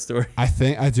told that story. I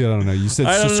don't know. You said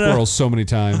I don't know. squirrels so many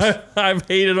times. I've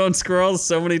hated on squirrels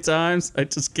so many times. I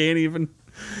just can't even.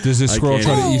 Does this squirrel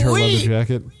can't- try to eat her leather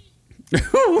jacket?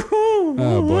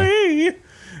 Oh boy.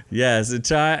 Yes, it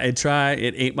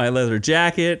ate my leather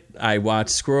jacket. I watched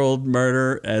squirrel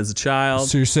murder as a child.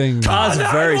 So you're saying I was a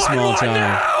very small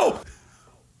child.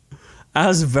 I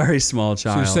was a very small so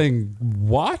child. you're saying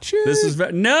watch it? This is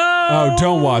no. Oh,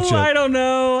 don't watch it. I don't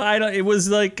know. I don't. It was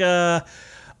like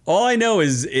all I know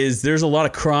is there's a lot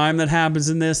of crime that happens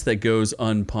in this that goes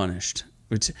unpunished.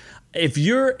 Which, if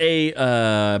you're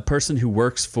a person who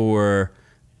works for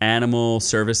animal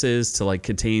services to like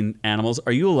contain animals,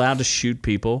 are you allowed to shoot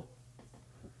people?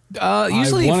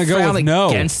 Usually wanna go frown with no.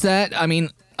 against that. I mean,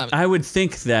 I would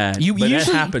think that, You but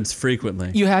usually- that happens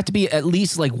frequently. you have to be at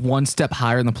least like one step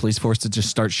higher in the police force to just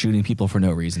start shooting people for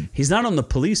no reason. He's not on the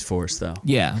police force though.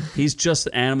 Yeah. He's just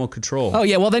animal control. Oh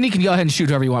yeah. Well, then you can go ahead and shoot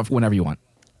whoever you want whenever you want.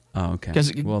 Oh, okay.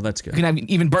 'Cause Well, that's good. You can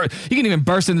even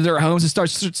burst into their homes and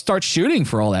start shooting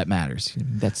for all that matters.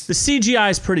 That's The CGI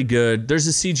is pretty good. There's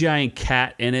a CGI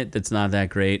cat in it that's not that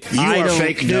great. You I are don't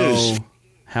fake know news.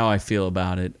 how I feel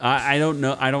about it. I don't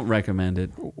know. I don't recommend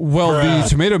it. Well, the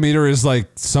tomato meter is like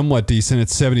somewhat decent at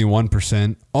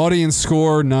 71%. Audience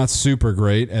score not super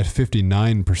great at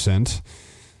 59%.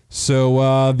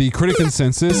 So the critic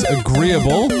consensus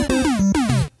agreeable,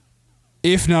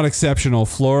 if not exceptional.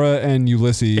 Flora and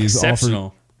Ulysses Exceptional.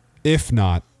 offer, if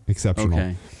not exceptional.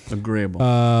 Okay. Agreeable.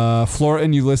 Flora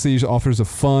and Ulysses offers a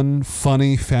fun,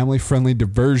 funny, family-friendly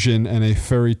diversion and a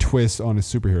furry twist on a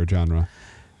superhero genre.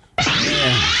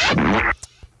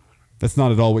 That's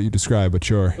not at all what you described, but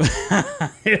sure.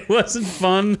 It wasn't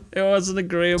fun. It wasn't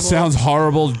agreeable. Sounds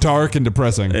horrible, dark, and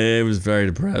depressing. It was very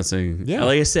depressing. Yeah.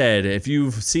 Like I said, if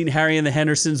you've seen Harry and the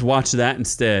Hendersons, watch that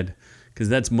instead, because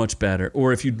that's much better.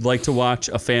 Or if you'd like to watch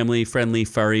a family-friendly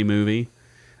furry movie,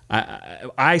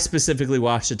 I specifically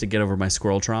watched it to get over my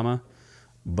squirrel trauma,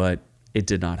 but it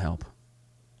did not help.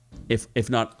 If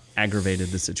not aggravated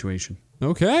the situation.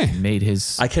 Okay. made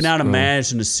his. I cannot squirrel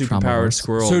imagine a trauma superpowered worse.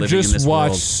 squirrel So living in just this watch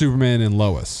world. Superman and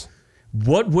Lois.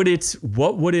 What would its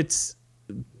weakness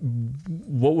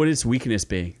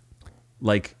be?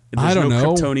 Like there's I don't no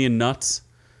know. Kryptonian nuts.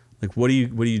 Like what do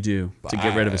you do to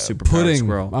get rid of a superpowered Pudding.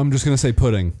 squirrel? I'm just going to say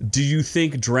pudding. Do you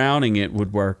think drowning it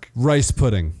would work? Rice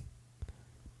pudding.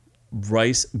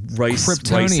 Rice in?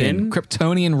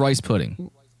 Kryptonian rice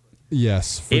pudding.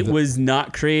 Yes. for It the- was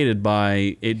not created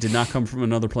by. It did not come from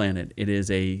another planet. It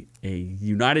is a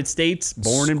United States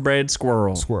born and bred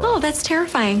squirrel. squirrel. Oh, that's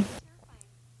terrifying.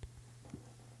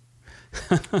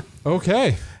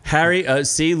 Okay. Harry,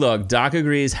 see, look, Doc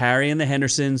agrees. Harry and the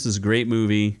Hendersons is a great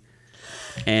movie,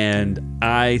 and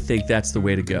I think that's the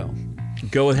way to go.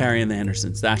 Go with Harry and the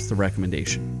Hendersons. That's the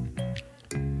recommendation.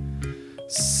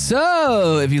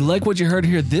 So, if you like what you heard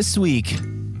here this week,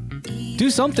 do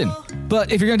something. But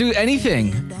if you're going to do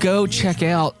anything, go check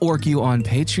out OrcU on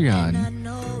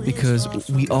Patreon, because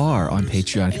we are on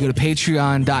Patreon. If you go to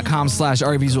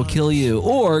patreon.com/rviewswillkillyou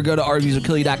or go to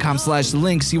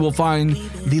rviewswillkillyou.com/links, you will find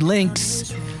the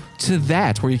links to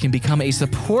that, where you can become a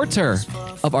supporter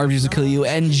of Our Reviews Will Kill You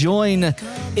and join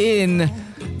in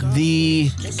the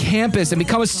campus and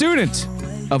become a student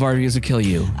of Our Reviews Will Kill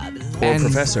You. Or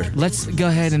professor. Let's go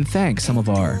ahead and thank some of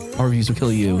our Reviews Will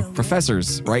Kill You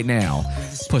professors right now.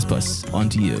 Puss,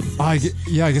 onto you. I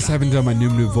guess I haven't done my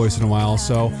noob voice in a while,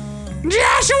 so...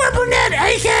 Joshua Burnett,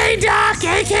 a.k.a. Doc,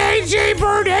 a.k.a. Jay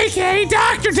Bird, a.k.a.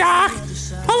 Dr. Doc,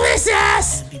 Alyssa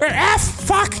S, or F,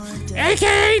 fuck,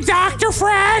 a.k.a. Dr.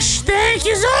 Fresh. Thank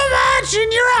you so much,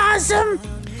 and you're awesome.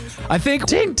 I think,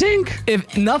 tink.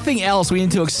 If nothing else, we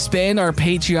need to expand our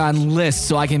Patreon list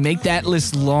so I can make that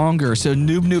list longer, so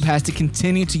Noob has to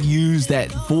continue to use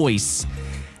that voice.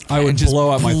 I would just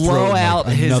blow out my throat blow out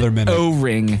like his another minute.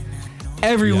 O-ring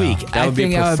every week. That would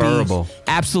be preferable. That would be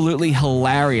absolutely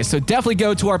hilarious. So definitely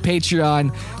go to our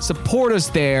Patreon, support us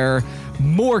there.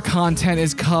 More content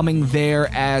is coming there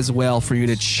as well for you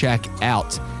to check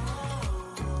out.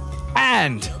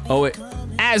 And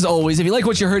as always, if you like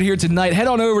what you heard here tonight, head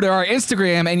on over to our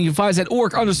Instagram and you can find us at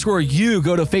orc_you.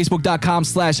 Go to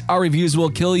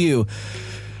facebook.com/ourreviewswillkillyou.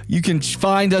 You can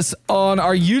find us on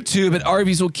our YouTube at Our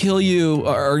Reviews Will Kill You,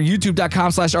 or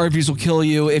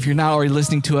youtube.com/ourreviewswillkillyou. If you're not already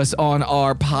listening to us on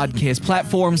our podcast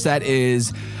platforms, that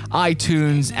is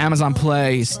iTunes, Amazon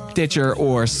Play, Stitcher,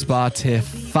 or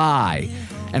Spotify.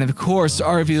 And of course,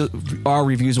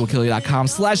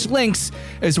 ourreviewswillkillyou.com/links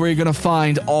is where you're going to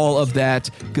find all of that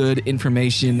good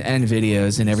information and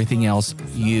videos and everything else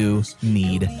you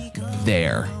need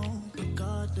there.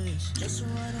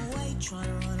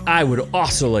 I would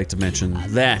also like to mention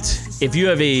that if you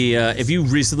have if you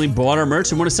recently bought our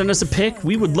merch and want to send us a pic,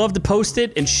 we would love to post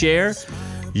it and share.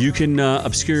 You can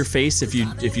obscure your face if you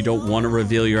don't want to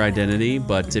reveal your identity,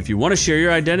 but if you want to share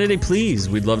your identity, please,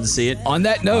 we'd love to see it. On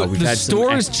that note, the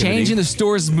store is changing, the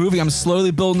store is moving. I'm slowly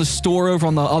building the store over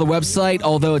on the other website,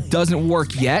 although it doesn't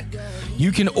work yet.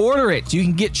 You can order it, you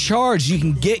can get charged, you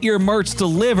can get your merch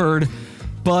delivered,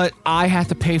 but I have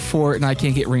to pay for it and I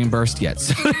can't get reimbursed yet.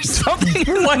 So there's something in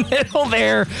the middle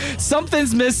there.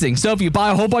 Something's missing. So if you buy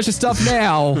a whole bunch of stuff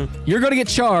now, you're going to get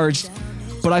charged,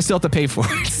 but I still have to pay for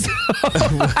it.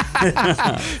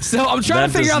 So I'm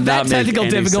trying to figure out that technical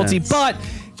difficulty, but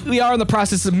we are in the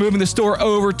process of moving the store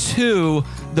over to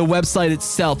the website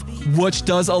itself, which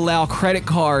does allow credit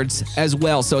cards as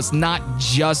well. So it's not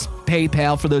just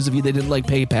PayPal for those of you that didn't like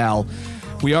PayPal.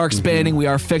 We are expanding. We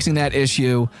are fixing that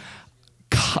issue.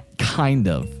 Kind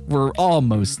of. We're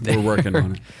almost there. We're working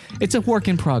on it. It's a work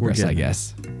in progress, I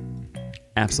guess.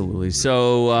 Absolutely.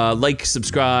 So like,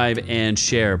 subscribe, and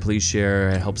share. Please share.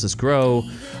 It helps us grow.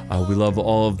 We love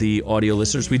all of the audio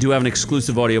listeners. We do have an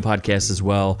exclusive audio podcast as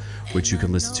well, which you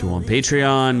can listen to on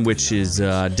Patreon, which is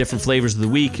different flavors of the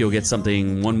week. You'll get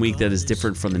something one week that is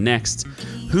different from the next.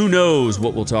 Who knows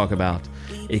what we'll talk about?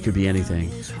 It could be anything.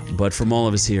 But from all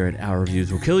of us here at Our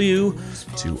Reviews Will Kill You,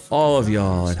 to all of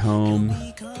y'all at home,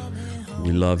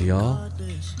 we love y'all,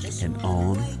 and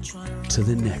on to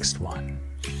the next one.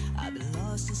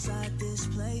 Inside this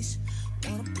place,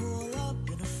 wanna pull up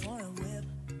in a foreign whip.